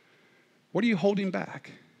heart. What are you holding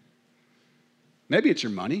back? Maybe it's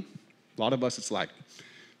your money. A lot of us, it's like,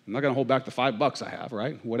 I'm not going to hold back the $5 I have,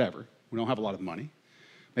 right? Whatever. We don't have a lot of money.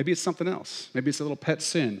 Maybe it's something else. Maybe it's a little pet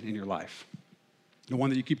sin in your life. The one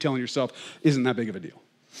that you keep telling yourself isn't that big of a deal.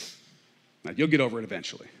 Now, you'll get over it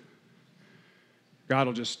eventually. God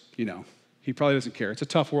will just, he probably doesn't care. It's a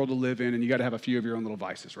tough world to live in, and you got to have a few of your own little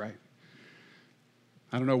vices, right?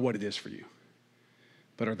 I don't know what it is for you.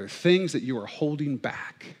 But are there things that you are holding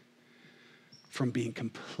back from being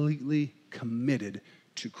completely committed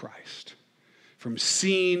to Christ? From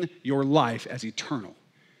seeing your life as eternal?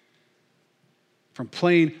 From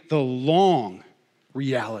playing the long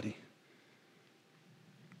reality?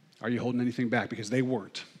 Are you holding anything back? Because they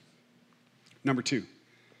weren't. Number 2,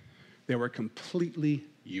 they were completely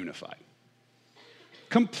unified.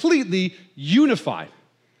 Completely unified.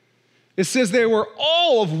 It says they were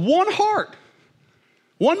all of one heart,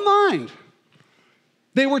 one mind.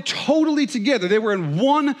 They were totally together. They were in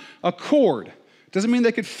one accord. Doesn't mean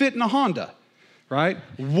they could fit in a Honda, right?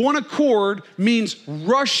 One accord means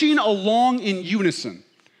rushing along in unison.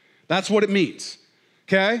 That's what it means,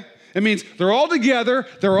 okay? It means they're all together,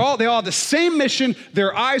 they all have the same mission,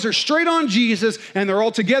 their eyes are straight on Jesus, and they're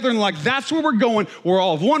all together and like, that's where we're going. We're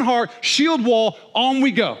all of one heart, shield wall, on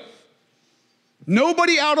we go.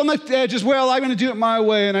 Nobody out on the edges, well, I'm going to do it my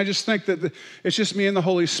way, and I just think that it's just me and the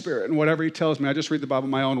Holy Spirit, and whatever he tells me, I just read the Bible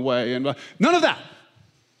my own way. And none of that.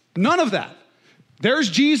 None of that. There's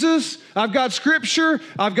Jesus, I've got Scripture,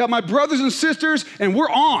 I've got my brothers and sisters, and we're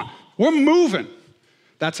on. We're moving.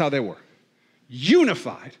 That's how they were.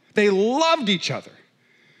 Unified. They loved each other.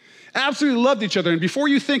 Absolutely loved each other. And before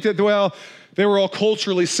you think that, well, they were all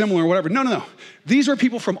culturally similar or whatever, no. These are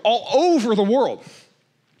people from all over the world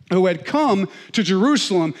who had come to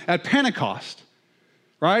Jerusalem at Pentecost,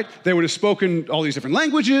 right? They would have spoken all these different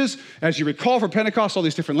languages. As you recall, for Pentecost, all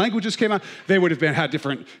these different languages came out. They would have had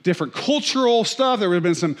different cultural stuff. There would have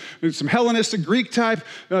been some Hellenistic, Greek type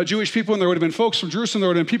Jewish people, and there would have been folks from Jerusalem. There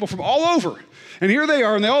would have been people from all over. And here they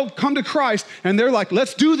are, and they all come to Christ, and they're like,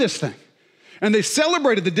 let's do this thing. And they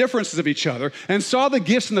celebrated the differences of each other and saw the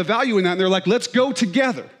gifts and the value in that, and they're like, let's go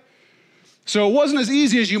together. So it wasn't as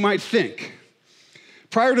easy as you might think.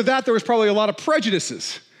 Prior to that, there was probably a lot of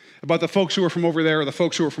prejudices about the folks who were from over there or the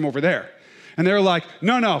folks who were from over there. And they're like,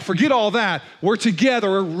 no, forget all that. We're together,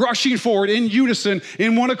 we're rushing forward in unison,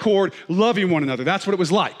 in one accord, loving one another. That's what it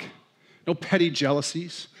was like. No petty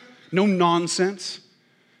jealousies, no nonsense,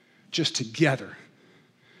 just together,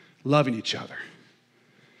 loving each other.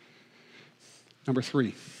 Number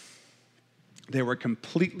 3, they were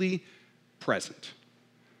completely present.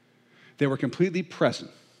 They were completely present.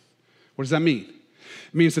 What does that mean?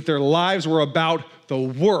 It means that their lives were about the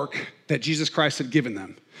work that Jesus Christ had given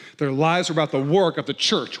them. Their lives were about the work of the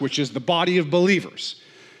church, which is the body of believers.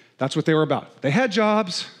 That's what they were about. They had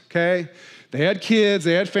jobs, okay? They had kids,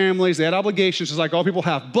 they had families, they had obligations, just like all people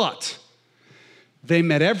have, but they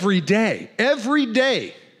met every day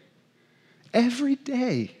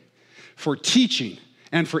for teaching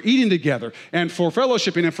and for eating together and for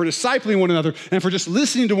fellowshipping and for discipling one another and for just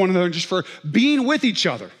listening to one another and just for being with each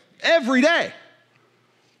other every day.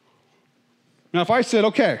 Now, if I said,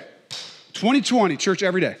 okay, 2020, church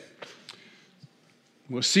every day.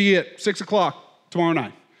 We'll see you at 6 o'clock tomorrow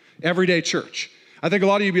night. Everyday church. I think a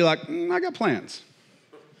lot of you would be like, I got plans.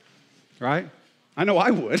 Right? I know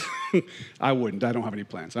I would. I wouldn't. I don't have any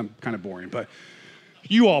plans. I'm kind of boring. But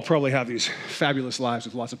you all probably have these fabulous lives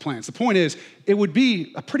with lots of plans. The point is, it would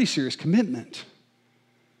be a pretty serious commitment.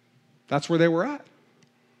 That's where they were at.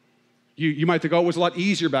 You might think, it was a lot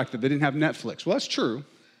easier back then. They didn't have Netflix. Well, that's true.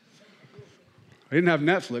 They didn't have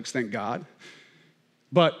Netflix, thank God.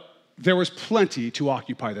 But there was plenty to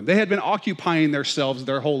occupy them. They had been occupying themselves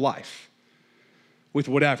their whole life with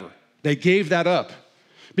whatever. They gave that up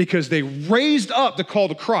because they raised up the call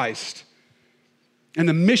to Christ and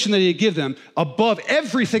the mission that he had given them above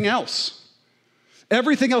everything else.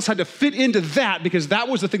 Everything else had to fit into that because that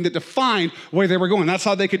was the thing that defined where they were going. That's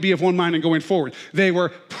how they could be of one mind and going forward. They were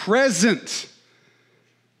present.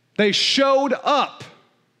 They showed up.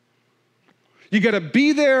 You got to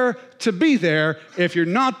be there to be there. If you're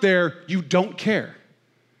not there, you don't care.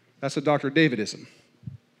 That's a Dr. Davidism.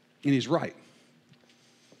 And he's right.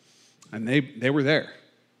 And they were there.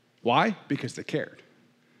 Why? Because they cared.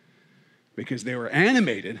 Because they were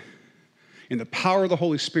animated in the power of the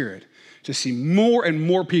Holy Spirit to see more and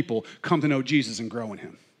more people come to know Jesus and grow in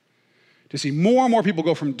him. to see more and more people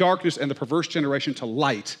go from darkness and the perverse generation to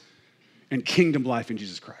light and kingdom life in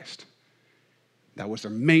Jesus Christ. That was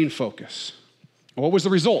their main focus. What was the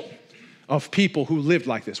result of people who lived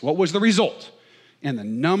like this? What was the result? And the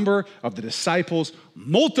number of the disciples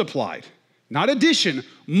multiplied, not addition,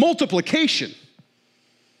 multiplication.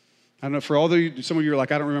 I don't know, for all of you, some of you are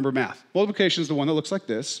like, I don't remember math. Multiplication is the one that looks like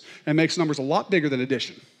this and makes numbers a lot bigger than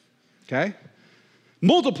addition, okay?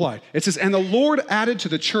 Multiplied. It says, and the Lord added to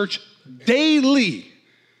the church daily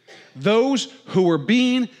those who were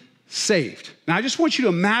being saved. Now, I just want you to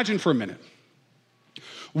imagine for a minute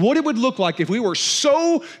what it would look like if we were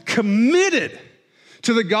so committed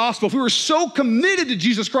to the gospel, if we were so committed to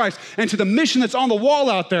Jesus Christ and to the mission that's on the wall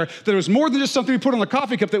out there, that it was more than just something we put on the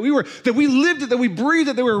coffee cup, that we lived it, that we breathed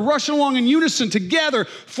it, that we were rushing along in unison together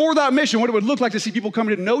for that mission, what it would look like to see people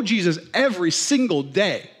coming to know Jesus every single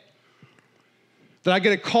day. That I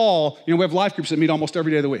get a call, we have life groups that meet almost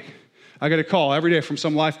every day of the week. I get a call every day from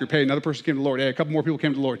some life group. Hey, another person came to the Lord. Hey, a couple more people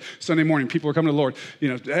came to the Lord. Sunday morning, people are coming to the Lord.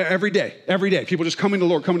 Every day. People just coming to the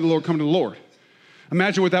Lord, coming to the Lord, coming to the Lord.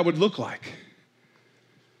 Imagine what that would look like.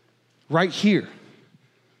 Right here,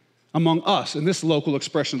 among us, in this local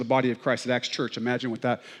expression of the body of Christ at Acts Church. Imagine what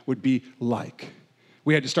that would be like.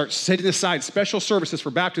 We had to start setting aside special services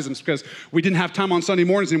for baptisms because we didn't have time on Sunday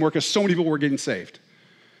mornings anymore because so many people were getting saved.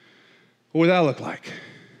 What would that look like?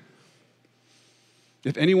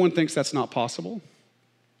 If anyone thinks that's not possible,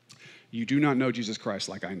 you do not know Jesus Christ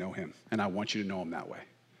like I know him, and I want you to know him that way.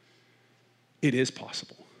 It is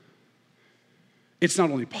possible. It's not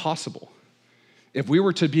only possible. If we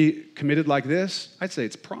were to be committed like this, I'd say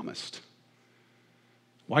it's promised.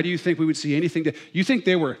 Why do you think we would see anything? You think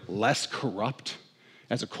they were less corrupt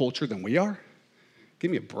as a culture than we are? Give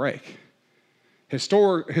me a break.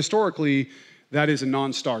 Historically, that is a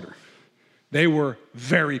non-starter. They were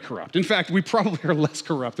very corrupt. In fact, we probably are less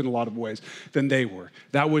corrupt in a lot of ways than they were.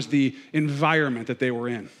 That was the environment that they were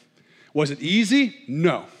in. Was it easy?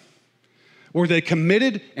 No. Were they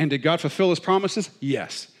committed, and did God fulfill his promises?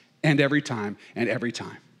 Yes. And every time, and every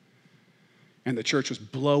time. And the church was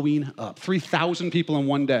blowing up. 3,000 people in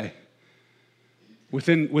one day.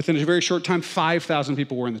 Within a very short time, 5,000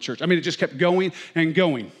 people were in the church. I mean, it just kept going and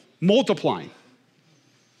going, multiplying.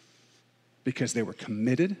 Because they were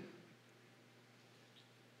committed.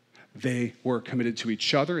 They were committed to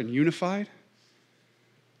each other and unified.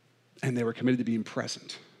 And they were committed to being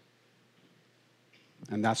present.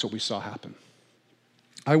 And that's what we saw happen.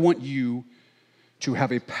 I want you to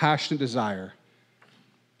have a passionate desire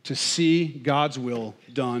to see God's will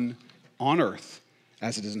done on earth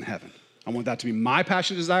as it is in heaven. I want that to be my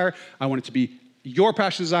passionate desire. I want it to be your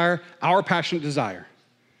passionate desire, our passionate desire.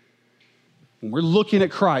 When we're looking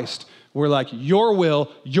at Christ, we're like, your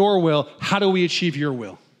will, how do we achieve your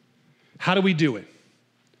will? How do we do it?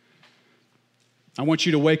 I want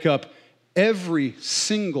you to wake up every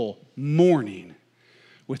single morning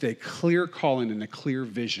with a clear calling and a clear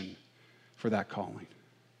vision for that calling.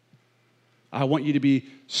 I want you to be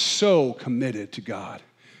so committed to God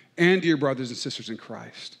and to your brothers and sisters in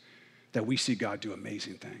Christ that we see God do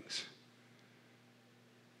amazing things.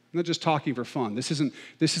 I'm not just talking for fun. This isn't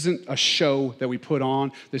a show that we put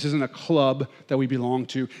on. This isn't a club that we belong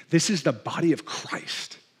to. This is the body of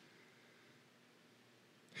Christ.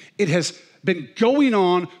 It has been going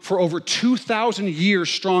on for over 2,000 years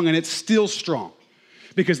strong, and it's still strong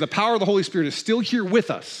because the power of the Holy Spirit is still here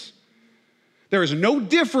with us. There is no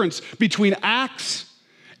difference between Acts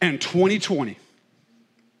and 2020,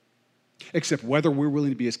 except whether we're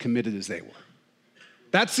willing to be as committed as they were.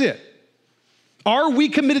 That's it. Are we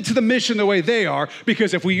committed to the mission the way they are?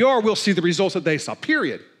 Because if we are, we'll see the results that they saw,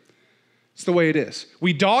 period. It's the way it is.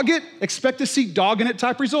 We dog it, expect to see dogging it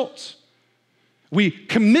type results. We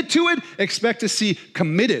commit to it, expect to see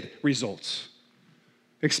committed results.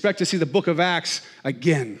 Expect to see the book of Acts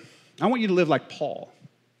again. I want you to live like Paul,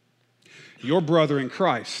 your brother in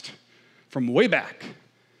Christ from way back,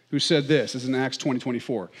 who said this is in Acts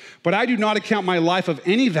 20:24. But I do not account my life of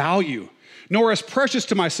any value, nor as precious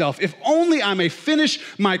to myself, if only I may finish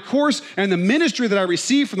my course and the ministry that I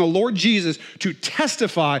received from the Lord Jesus to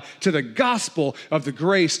testify to the gospel of the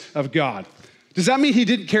grace of God. Does that mean he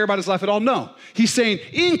didn't care about his life at all? No. He's saying,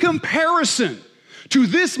 in comparison to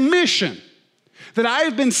this mission that I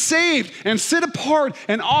have been saved and set apart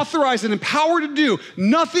and authorized and empowered to do,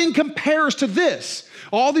 nothing compares to this.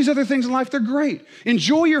 All these other things in life, they're great.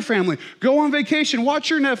 Enjoy your family. Go on vacation. Watch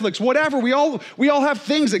your Netflix. Whatever. We all have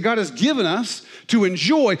things that God has given us to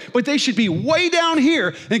enjoy, but they should be way down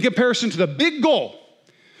here in comparison to the big goal.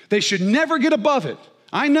 They should never get above it.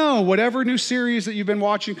 I know whatever new series that you've been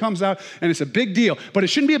watching comes out, and it's a big deal, but it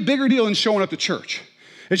shouldn't be a bigger deal than showing up to church.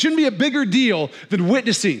 It shouldn't be a bigger deal than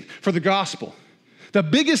witnessing for the gospel. The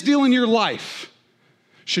biggest deal in your life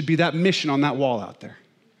should be that mission on that wall out there.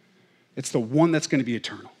 It's the one that's going to be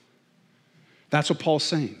eternal. That's what Paul's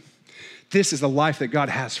saying. This is the life that God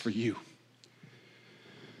has for you.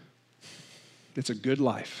 It's a good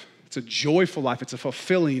life. It's a joyful life. It's a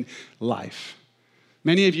fulfilling life.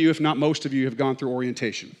 Many of you, if not most of you, have gone through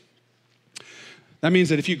orientation. That means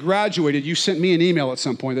that if you graduated, you sent me an email at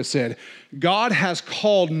some point that said, God has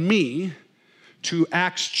called me to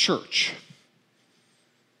Acts Church.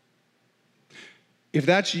 If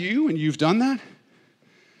that's you and you've done that,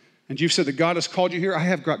 and you've said that God has called you here, I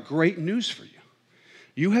have got great news for you.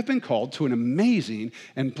 You have been called to an amazing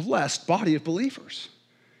and blessed body of believers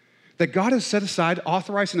that God has set aside,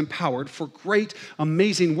 authorized, and empowered for great,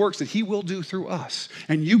 amazing works that he will do through us.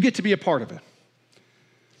 And you get to be a part of it.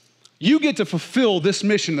 You get to fulfill this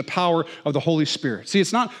mission, the power of the Holy Spirit. See,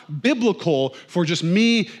 it's not biblical for just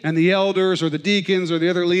me and the elders or the deacons or the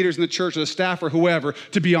other leaders in the church or the staff or whoever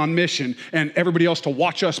to be on mission and everybody else to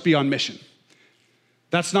watch us be on mission.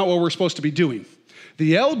 That's not what we're supposed to be doing.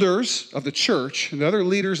 The elders of the church and the other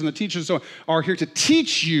leaders and the teachers and so on are here to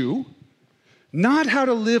teach you not how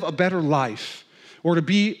to live a better life or to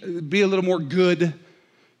be a little more good,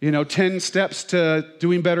 10 steps to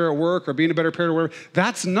doing better at work or being a better parent or whatever.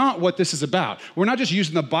 That's not what this is about. We're not just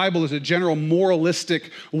using the Bible as a general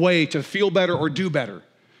moralistic way to feel better or do better.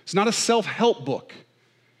 It's not a self-help book.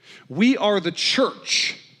 We are the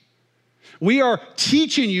church. We are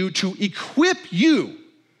teaching you to equip you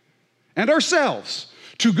and ourselves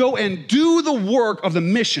to go and do the work of the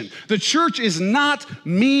mission. The church is not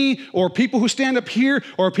me or people who stand up here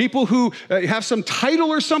or people who have some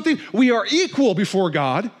title or something. We are equal before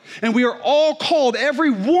God, and we are all called,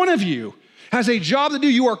 every one of you has a job to do.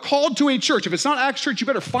 You are called to a church. If it's not Acts Church, you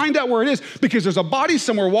better find out where it is, because there's a body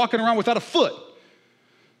somewhere walking around without a foot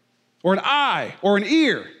or an eye or an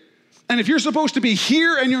ear. And if you're supposed to be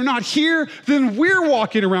here and you're not here, then we're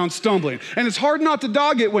walking around stumbling. And it's hard not to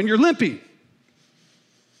dog it when you're limping.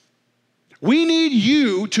 We need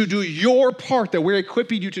you to do your part that we're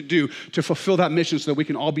equipping you to do to fulfill that mission so that we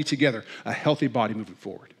can all be together, a healthy body moving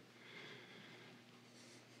forward.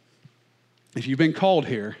 If you've been called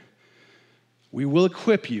here, we will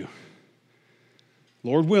equip you,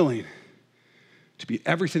 Lord willing, to be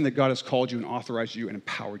everything that God has called you and authorized you and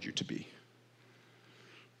empowered you to be.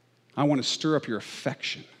 I want to stir up your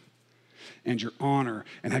affection and your honor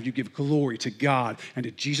and have you give glory to God and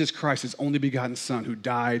to Jesus Christ, his only begotten Son, who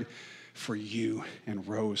died for you and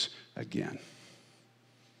rose again.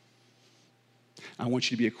 I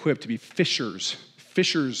want you to be equipped to be fishers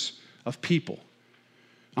of people.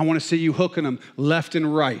 I want to see you hooking them left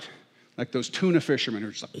and right, like those tuna fishermen who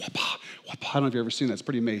are just like, whapa, whapa. I don't know if you've ever seen that. It's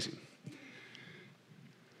pretty amazing.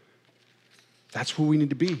 That's who we need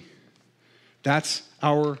to be. That's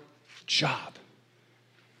our job.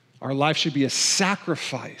 Our life should be a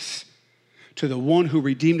sacrifice to the one who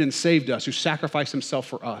redeemed and saved us, who sacrificed himself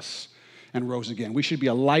for us and rose again. We should be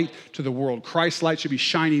a light to the world. Christ's light should be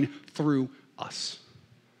shining through us.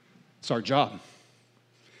 It's our job.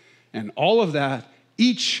 And all of that,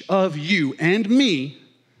 each of you and me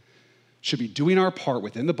should be doing our part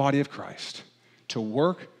within the body of Christ to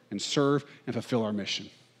work and serve and fulfill our mission.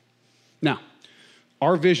 Now,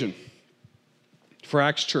 our vision for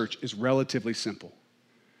Acts Church is relatively simple.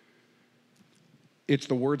 It's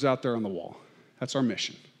the words out there on the wall. That's our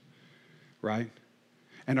mission, right?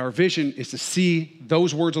 And our vision is to see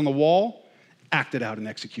those words on the wall acted out and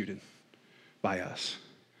executed by us.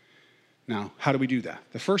 Now, how do we do that?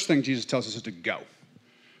 The first thing Jesus tells us is to go.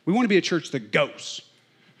 We want to be a church that goes.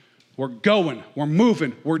 We're going, we're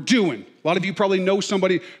moving, we're doing. A lot of you probably know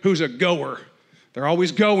somebody who's a goer. They're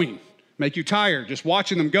always going. Make you tired just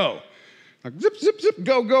watching them go. Like zip, zip, zip,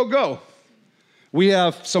 go, go, go. We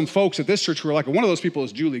have some folks at this church who are like, one of those people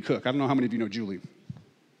is Julie Cook. I don't know how many of you know Julie.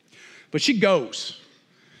 But she goes.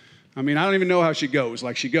 I mean, I don't even know how she goes,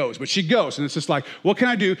 like she goes, but she goes. And it's just like, what can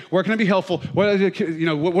I do? Where can I be helpful? What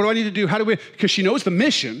do I need to do? How do we, because she knows the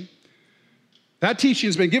mission. That teaching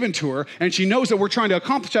has been given to her, and she knows that we're trying to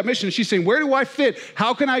accomplish that mission. And she's saying, where do I fit?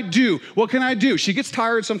 How can I do? What can I do? She gets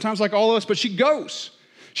tired sometimes like all of us, but she goes.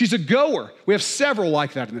 She's a goer. We have several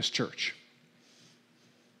like that in this church.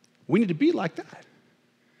 We need to be like that.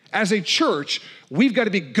 As a church, we've got to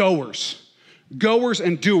be goers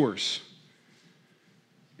and doers.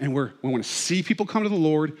 And we want to see people come to the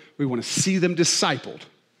Lord. We want to see them discipled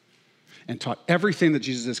and taught everything that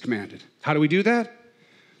Jesus has commanded. How do we do that?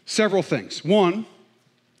 Several things. One,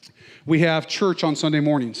 we have church on Sunday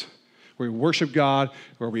mornings where we worship God,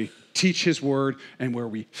 where we teach his word, and where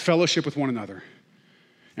we fellowship with one another.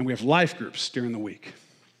 And we have life groups during the week.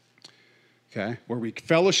 okay, where we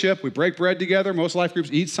fellowship, we break bread together. Most life groups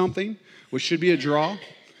eat something, which should be a draw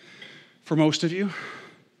for most of you.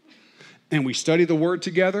 And we study the word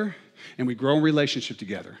together, and we grow in relationship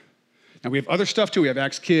together. Now, we have other stuff too. We have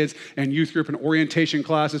Acts Kids and youth group and orientation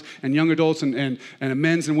classes and young adults and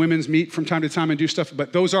men's and women's meet from time to time and do stuff.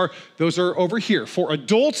 But those are over here. For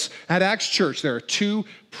adults at Acts Church, there are two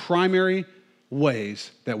primary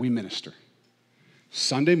ways that we minister: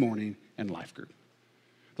 Sunday morning and life group.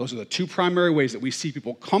 Those are the two primary ways that we see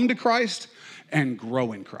people come to Christ and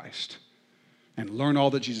grow in Christ and learn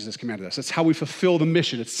all that Jesus has commanded us. That's how we fulfill the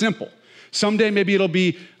mission. It's simple. Someday maybe it'll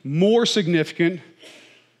be more significant.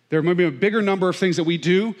 There may be a bigger number of things that we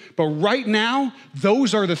do, but right now,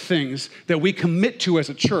 those are the things that we commit to as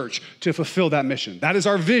a church to fulfill that mission. That is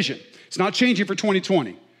our vision. It's not changing for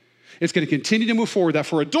 2020. It's going to continue to move forward. That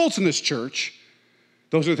for adults in this church,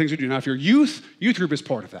 those are the things we do. Now, if you're youth group is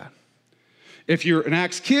part of that. If you're an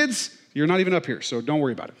Acts Kids, you're not even up here, so don't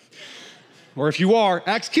worry about it. Or if you are,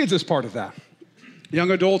 Acts Kids is part of that.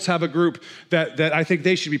 Young adults have a group that I think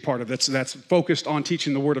they should be part of that's focused on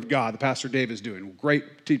teaching the Word of God. The Pastor Dave is doing.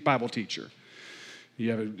 Great Bible teacher.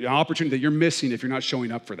 You have an opportunity that you're missing if you're not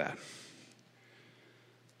showing up for that.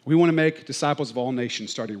 We want to make disciples of all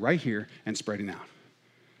nations, starting right here and spreading out.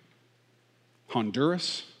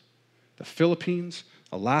 Honduras, the Philippines,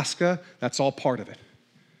 Alaska, that's all part of it.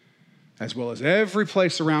 As well as every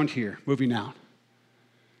place around here, moving out.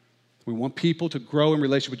 We want people to grow in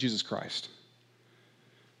relationship with Jesus Christ.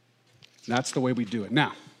 That's the way we do it.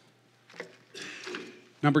 Now,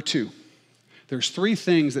 number two, there's three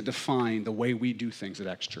things that define the way we do things at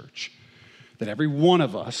Acts Church that every one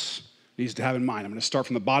of us needs to have in mind. I'm going to start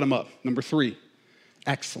from the bottom up. Number three,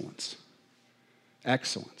 excellence.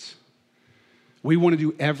 Excellence. We want to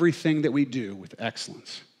do everything that we do with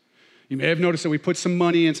excellence. You may have noticed that we put some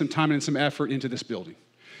money and some time and some effort into this building.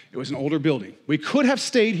 It was an older building. We could have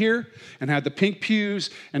stayed here and had the pink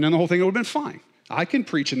pews and then the whole thing would have been fine. I can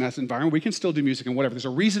preach in that environment. We can still do music and whatever. There's a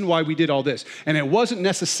reason why we did all this. And it wasn't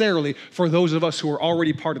necessarily for those of us who are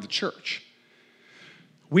already part of the church.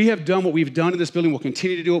 We have done what we've done in this building. We'll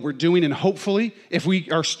continue to do what we're doing. And hopefully, if we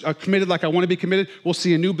are committed like I want to be committed, we'll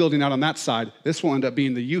see a new building out on that side. This will end up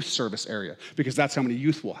being the youth service area because that's how many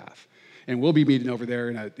youth we'll have. And we'll be meeting over there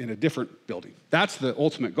in a different building. That's the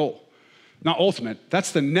ultimate goal. Not ultimate,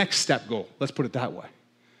 that's the next step goal. Let's put it that way.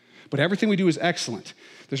 But everything we do is excellent.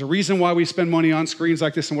 There's a reason why we spend money on screens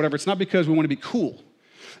like this and whatever. It's not because we want to be cool.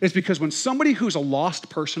 It's because when somebody who's a lost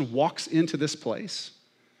person walks into this place,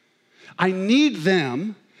 I need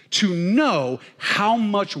them to know how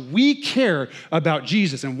much we care about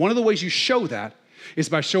Jesus. And one of the ways you show that is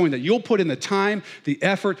by showing that you'll put in the time, the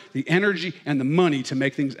effort, the energy, and the money to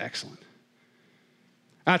make things excellent.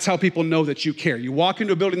 That's how people know that you care. You walk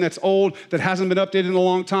into a building that's old, that hasn't been updated in a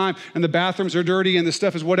long time, and the bathrooms are dirty and the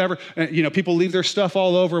stuff is whatever. And, people leave their stuff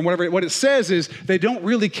all over and whatever. What it says is they don't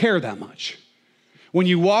really care that much. When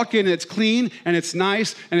you walk in and it's clean and it's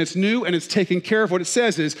nice and it's new and it's taken care of, what it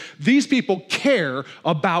says is these people care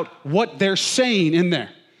about what they're saying in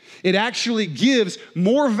there. It actually gives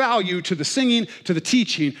more value to the singing, to the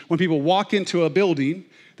teaching when people walk into a building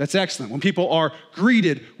that's excellent, when people are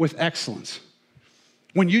greeted with excellence.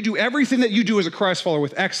 When you do everything that you do as a Christ follower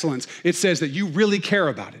with excellence, it says that you really care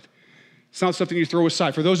about it. It's not something you throw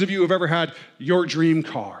aside. For those of you who have ever had your dream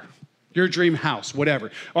car, your dream house,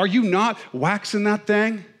 whatever, are you not waxing that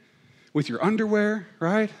thing with your underwear,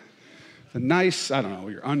 right? The nice, I don't know,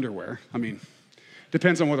 your underwear. I mean,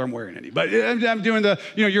 depends on whether I'm wearing any. But I'm doing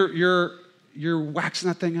you're waxing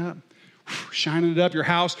that thing up, shining it up, your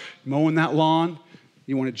house, mowing that lawn.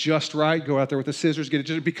 You want it just right, go out there with the scissors, get it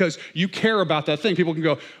just because you care about that thing. People can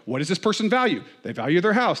go, what does this person value? They value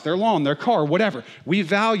their house, their lawn, their car, whatever. We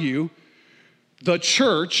value the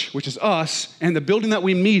church, which is us, and the building that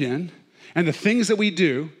we meet in, and the things that we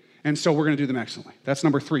do, and so we're going to do them excellently. That's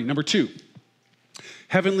number three. Number two,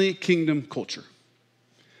 heavenly kingdom culture.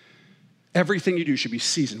 Everything you do should be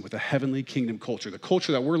seasoned with a heavenly kingdom culture, the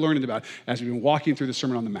culture that we're learning about as we've been walking through the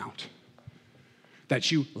Sermon on the Mount. That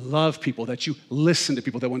you love people, that you listen to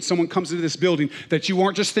people, that when someone comes into this building, that you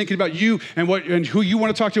aren't just thinking about you and who you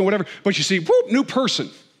want to talk to and whatever, but you see, whoop, new person.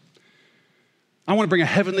 I want to bring a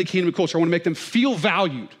heavenly kingdom culture. I want to make them feel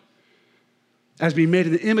valued as being made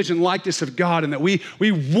in the image and likeness of God, and that we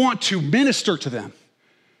want to minister to them.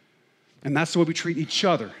 And that's the way we treat each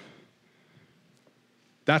other.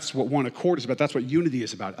 That's what one accord is about. That's what unity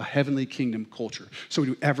is about, a heavenly kingdom culture. So we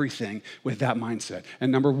do everything with that mindset. And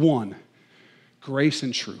number one, grace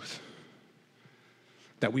and truth.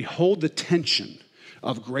 That we hold the tension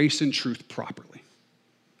of grace and truth properly.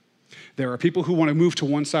 There are people who want to move to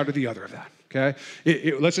one side or the other of that. okay?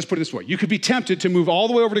 Let's just put it this way. You could be tempted to move all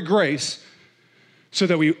the way over to grace so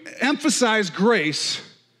that we emphasize grace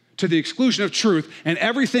to the exclusion of truth and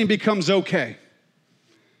everything becomes okay.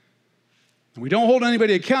 And we don't hold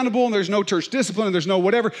anybody accountable and there's no church discipline and there's no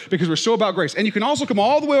whatever because we're so about grace. And you can also come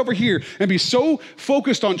all the way over here and be so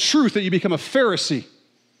focused on truth that you become a Pharisee.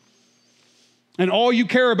 And all you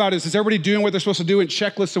care about is everybody doing what they're supposed to do and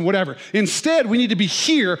checklists and whatever. Instead, we need to be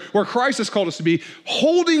here where Christ has called us to be,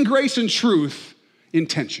 holding grace and truth in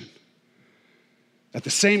tension. At the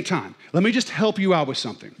same time, let me just help you out with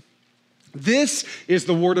something. This is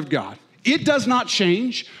the Word of God. It does not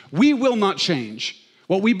change. We will not change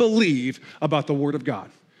what we believe about the Word of God.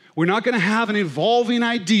 We're not going to have an evolving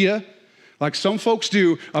idea like some folks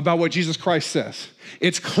do about what Jesus Christ says.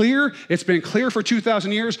 It's clear. It's been clear for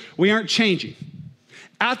 2,000 years. We aren't changing.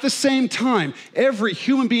 At the same time, every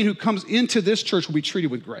human being who comes into this church will be treated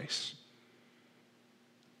with grace.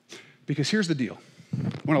 Because here's the deal.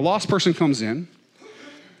 When a lost person comes in,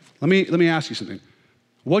 let me ask you something.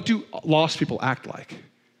 What do lost people act like?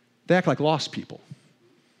 They act like lost people.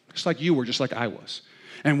 Just like you were, just like I was.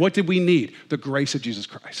 And what did we need? The grace of Jesus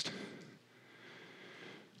Christ.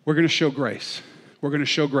 We're going to show grace. We're going to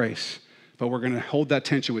show grace, but we're going to hold that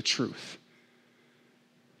tension with truth.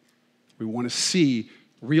 We want to see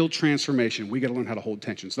real transformation. We got to learn how to hold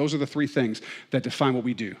tensions. Those are the three things that define what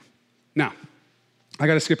we do. Now, I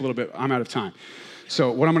got to skip a little bit. I'm out of time.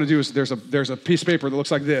 So what I'm going to do is there's a piece of paper that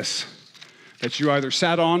looks like this that you either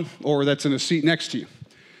sat on or that's in a seat next to you.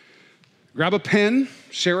 Grab a pen,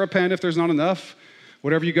 share a pen if there's not enough,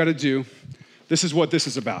 whatever you got to do. This is what this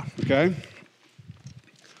is about, okay?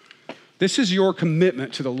 This is your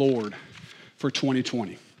commitment to the Lord for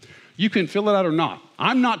 2020. You can fill it out or not.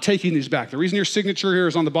 I'm not taking these back. The reason your signature here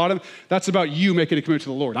is on the bottom, that's about you making a commitment to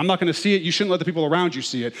the Lord. I'm not going to see it. You shouldn't let the people around you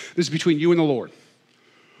see it. This is between you and the Lord.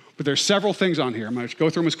 But there's several things on here. I'm going to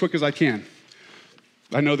go through them as quick as I can.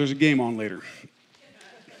 I know there's a game on later.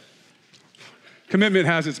 Commitment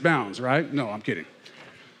has its bounds, right? No, I'm kidding.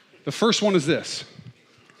 The first one is this.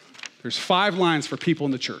 There's 5 lines for people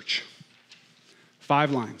in the church.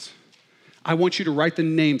 5 lines. I want you to write the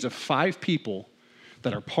names of 5 people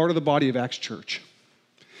that are part of the body of Acts Church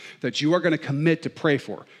that you are going to commit to pray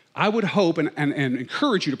for. I would hope and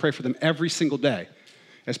encourage you to pray for them every single day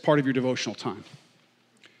as part of your devotional time.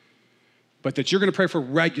 But that you're going to pray for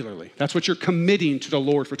regularly. That's what you're committing to the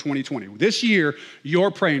Lord for 2020. This year, you're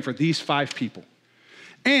praying for these 5 people.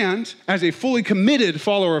 And as a fully committed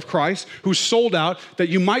follower of Christ who's sold out, that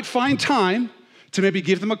you might find time to maybe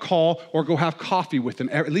give them a call or go have coffee with them,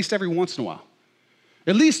 at least every once in a while.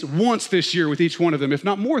 At least once this year with each one of them, if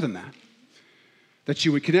not more than that. That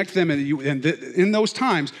you would connect them and in those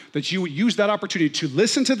times, that you would use that opportunity to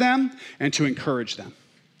listen to them and to encourage them.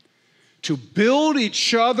 To build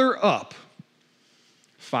each other up.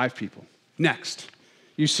 5 people. Next,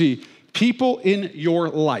 you see people in your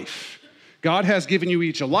life. God has given you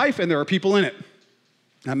each a life and there are people in it.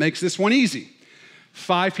 That makes this one easy.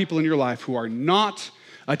 5 people in your life who are not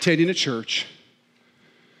attending a church,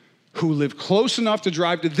 who live close enough to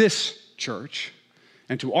drive to this church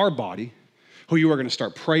and to our body, who you are going to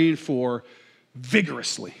start praying for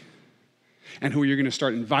vigorously, and who you're going to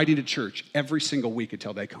start inviting to church every single week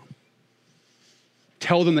until they come.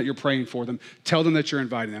 Tell them that you're praying for them. Tell them that you're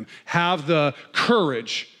inviting them. Have the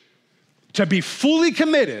courage to be fully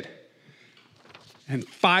committed. And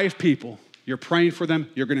 5 people, you're praying for them,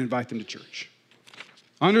 you're going to invite them to church.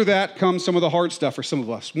 Under that comes some of the hard stuff for some of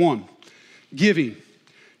us. 1, giving.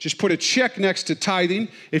 Just put a check next to tithing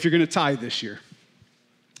if you're going to tithe this year.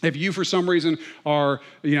 If you, for some reason,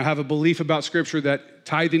 have a belief about Scripture that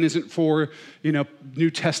tithing isn't for, New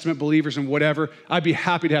Testament believers and whatever, I'd be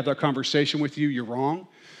happy to have that conversation with you. You're wrong.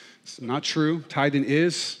 It's not true. Tithing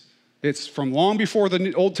is. It's from long before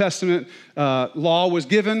the Old Testament law was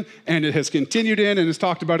given, and it has continued in and is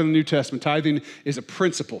talked about in the New Testament. Tithing is a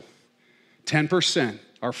principle. 10%,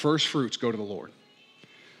 our first fruits, go to the Lord.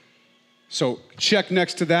 So check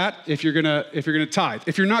next to that if you're gonna tithe.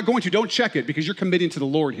 If you're not going to, don't check it because you're committing to the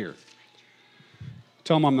Lord here.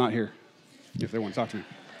 Tell them I'm not here if they want to talk to me.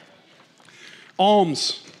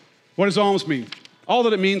 Alms. What does alms mean? All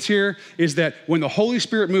that it means here is that when the Holy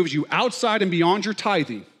Spirit moves you outside and beyond your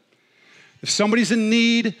tithing, if somebody's in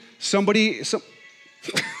need, It's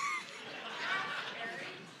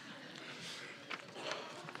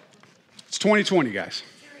 2020, guys.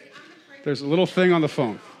 There's a little thing on the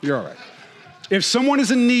phone. You're all right. If someone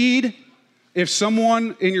is in need, if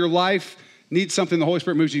someone in your life needs something, the Holy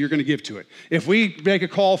Spirit moves you, you're going to give to it. If we make a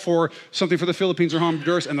call for something for the Philippines or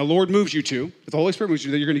Honduras and the Lord moves you to, if the Holy Spirit moves you,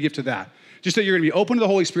 then you're going to give to that. Just that you're going to be open to the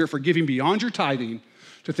Holy Spirit for giving beyond your tithing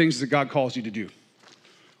to things that God calls you to do.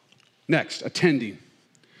 Next, attending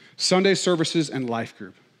Sunday services and life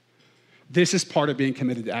group. This is part of being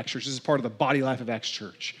committed to Acts Church. This is part of the body life of Acts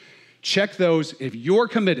Church. Check those if you're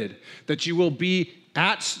committed that you will be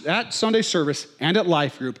at Sunday service and at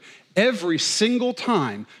life group every single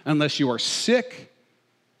time unless you are sick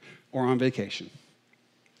or on vacation.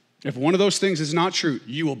 If one of those things is not true,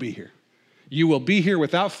 you will be here. You will be here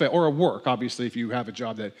without fail, or at work, obviously, if you have a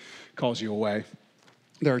job that calls you away.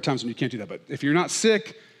 There are times when you can't do that, but if you're not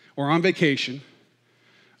sick or on vacation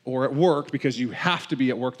or at work because you have to be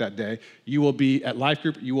at work that day, you will be at life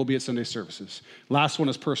group, you will be at Sunday services. Last one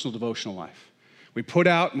is personal devotional life. We put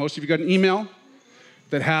out, most of you got an email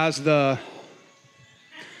that has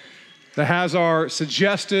our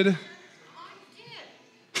suggested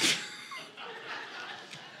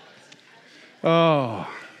oh,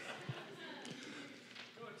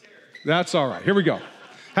 that's all right. Here we go.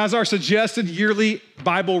 Has our suggested yearly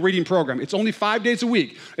Bible reading program. It's only 5 days a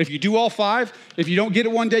week. If you do all 5, if you don't get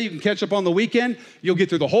it one day, you can catch up on the weekend. You'll get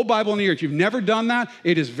through the whole Bible in a year. If you've never done that,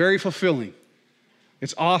 it is very fulfilling.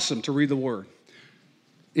 It's awesome to read the Word.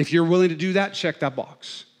 If you're willing to do that, check that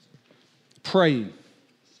box. Praying.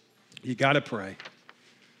 You got to pray.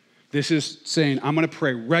 This is saying, I'm going to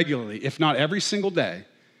pray regularly, if not every single day,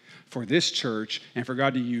 for this church and for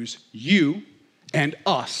God to use you and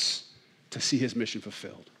us to see his mission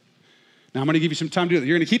fulfilled. Now, I'm going to give you some time to do that.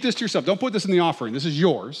 You're going to keep this to yourself. Don't put this in the offering. This is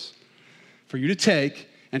yours for you to take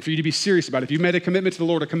and for you to be serious about it. If you've made a commitment to the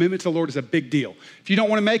Lord, a commitment to the Lord is a big deal. If you don't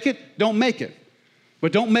want to make it, don't make it.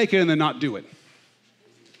 But don't make it and then not do it.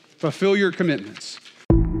 Fulfill your commitments.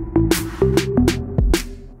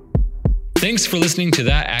 Thanks for listening to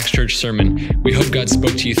that Acts Church sermon. We hope God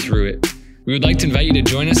spoke to you through it. We would like to invite you to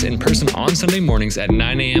join us in person on Sunday mornings at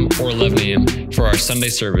 9 a.m. or 11 a.m. for our Sunday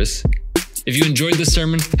service. If you enjoyed this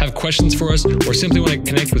sermon, have questions for us, or simply want to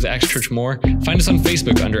connect with Acts Church more, find us on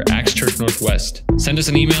Facebook under Acts Church Northwest. Send us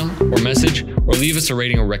an email or message, or leave us a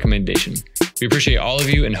rating or recommendation. We appreciate all of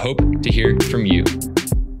you and hope to hear from you.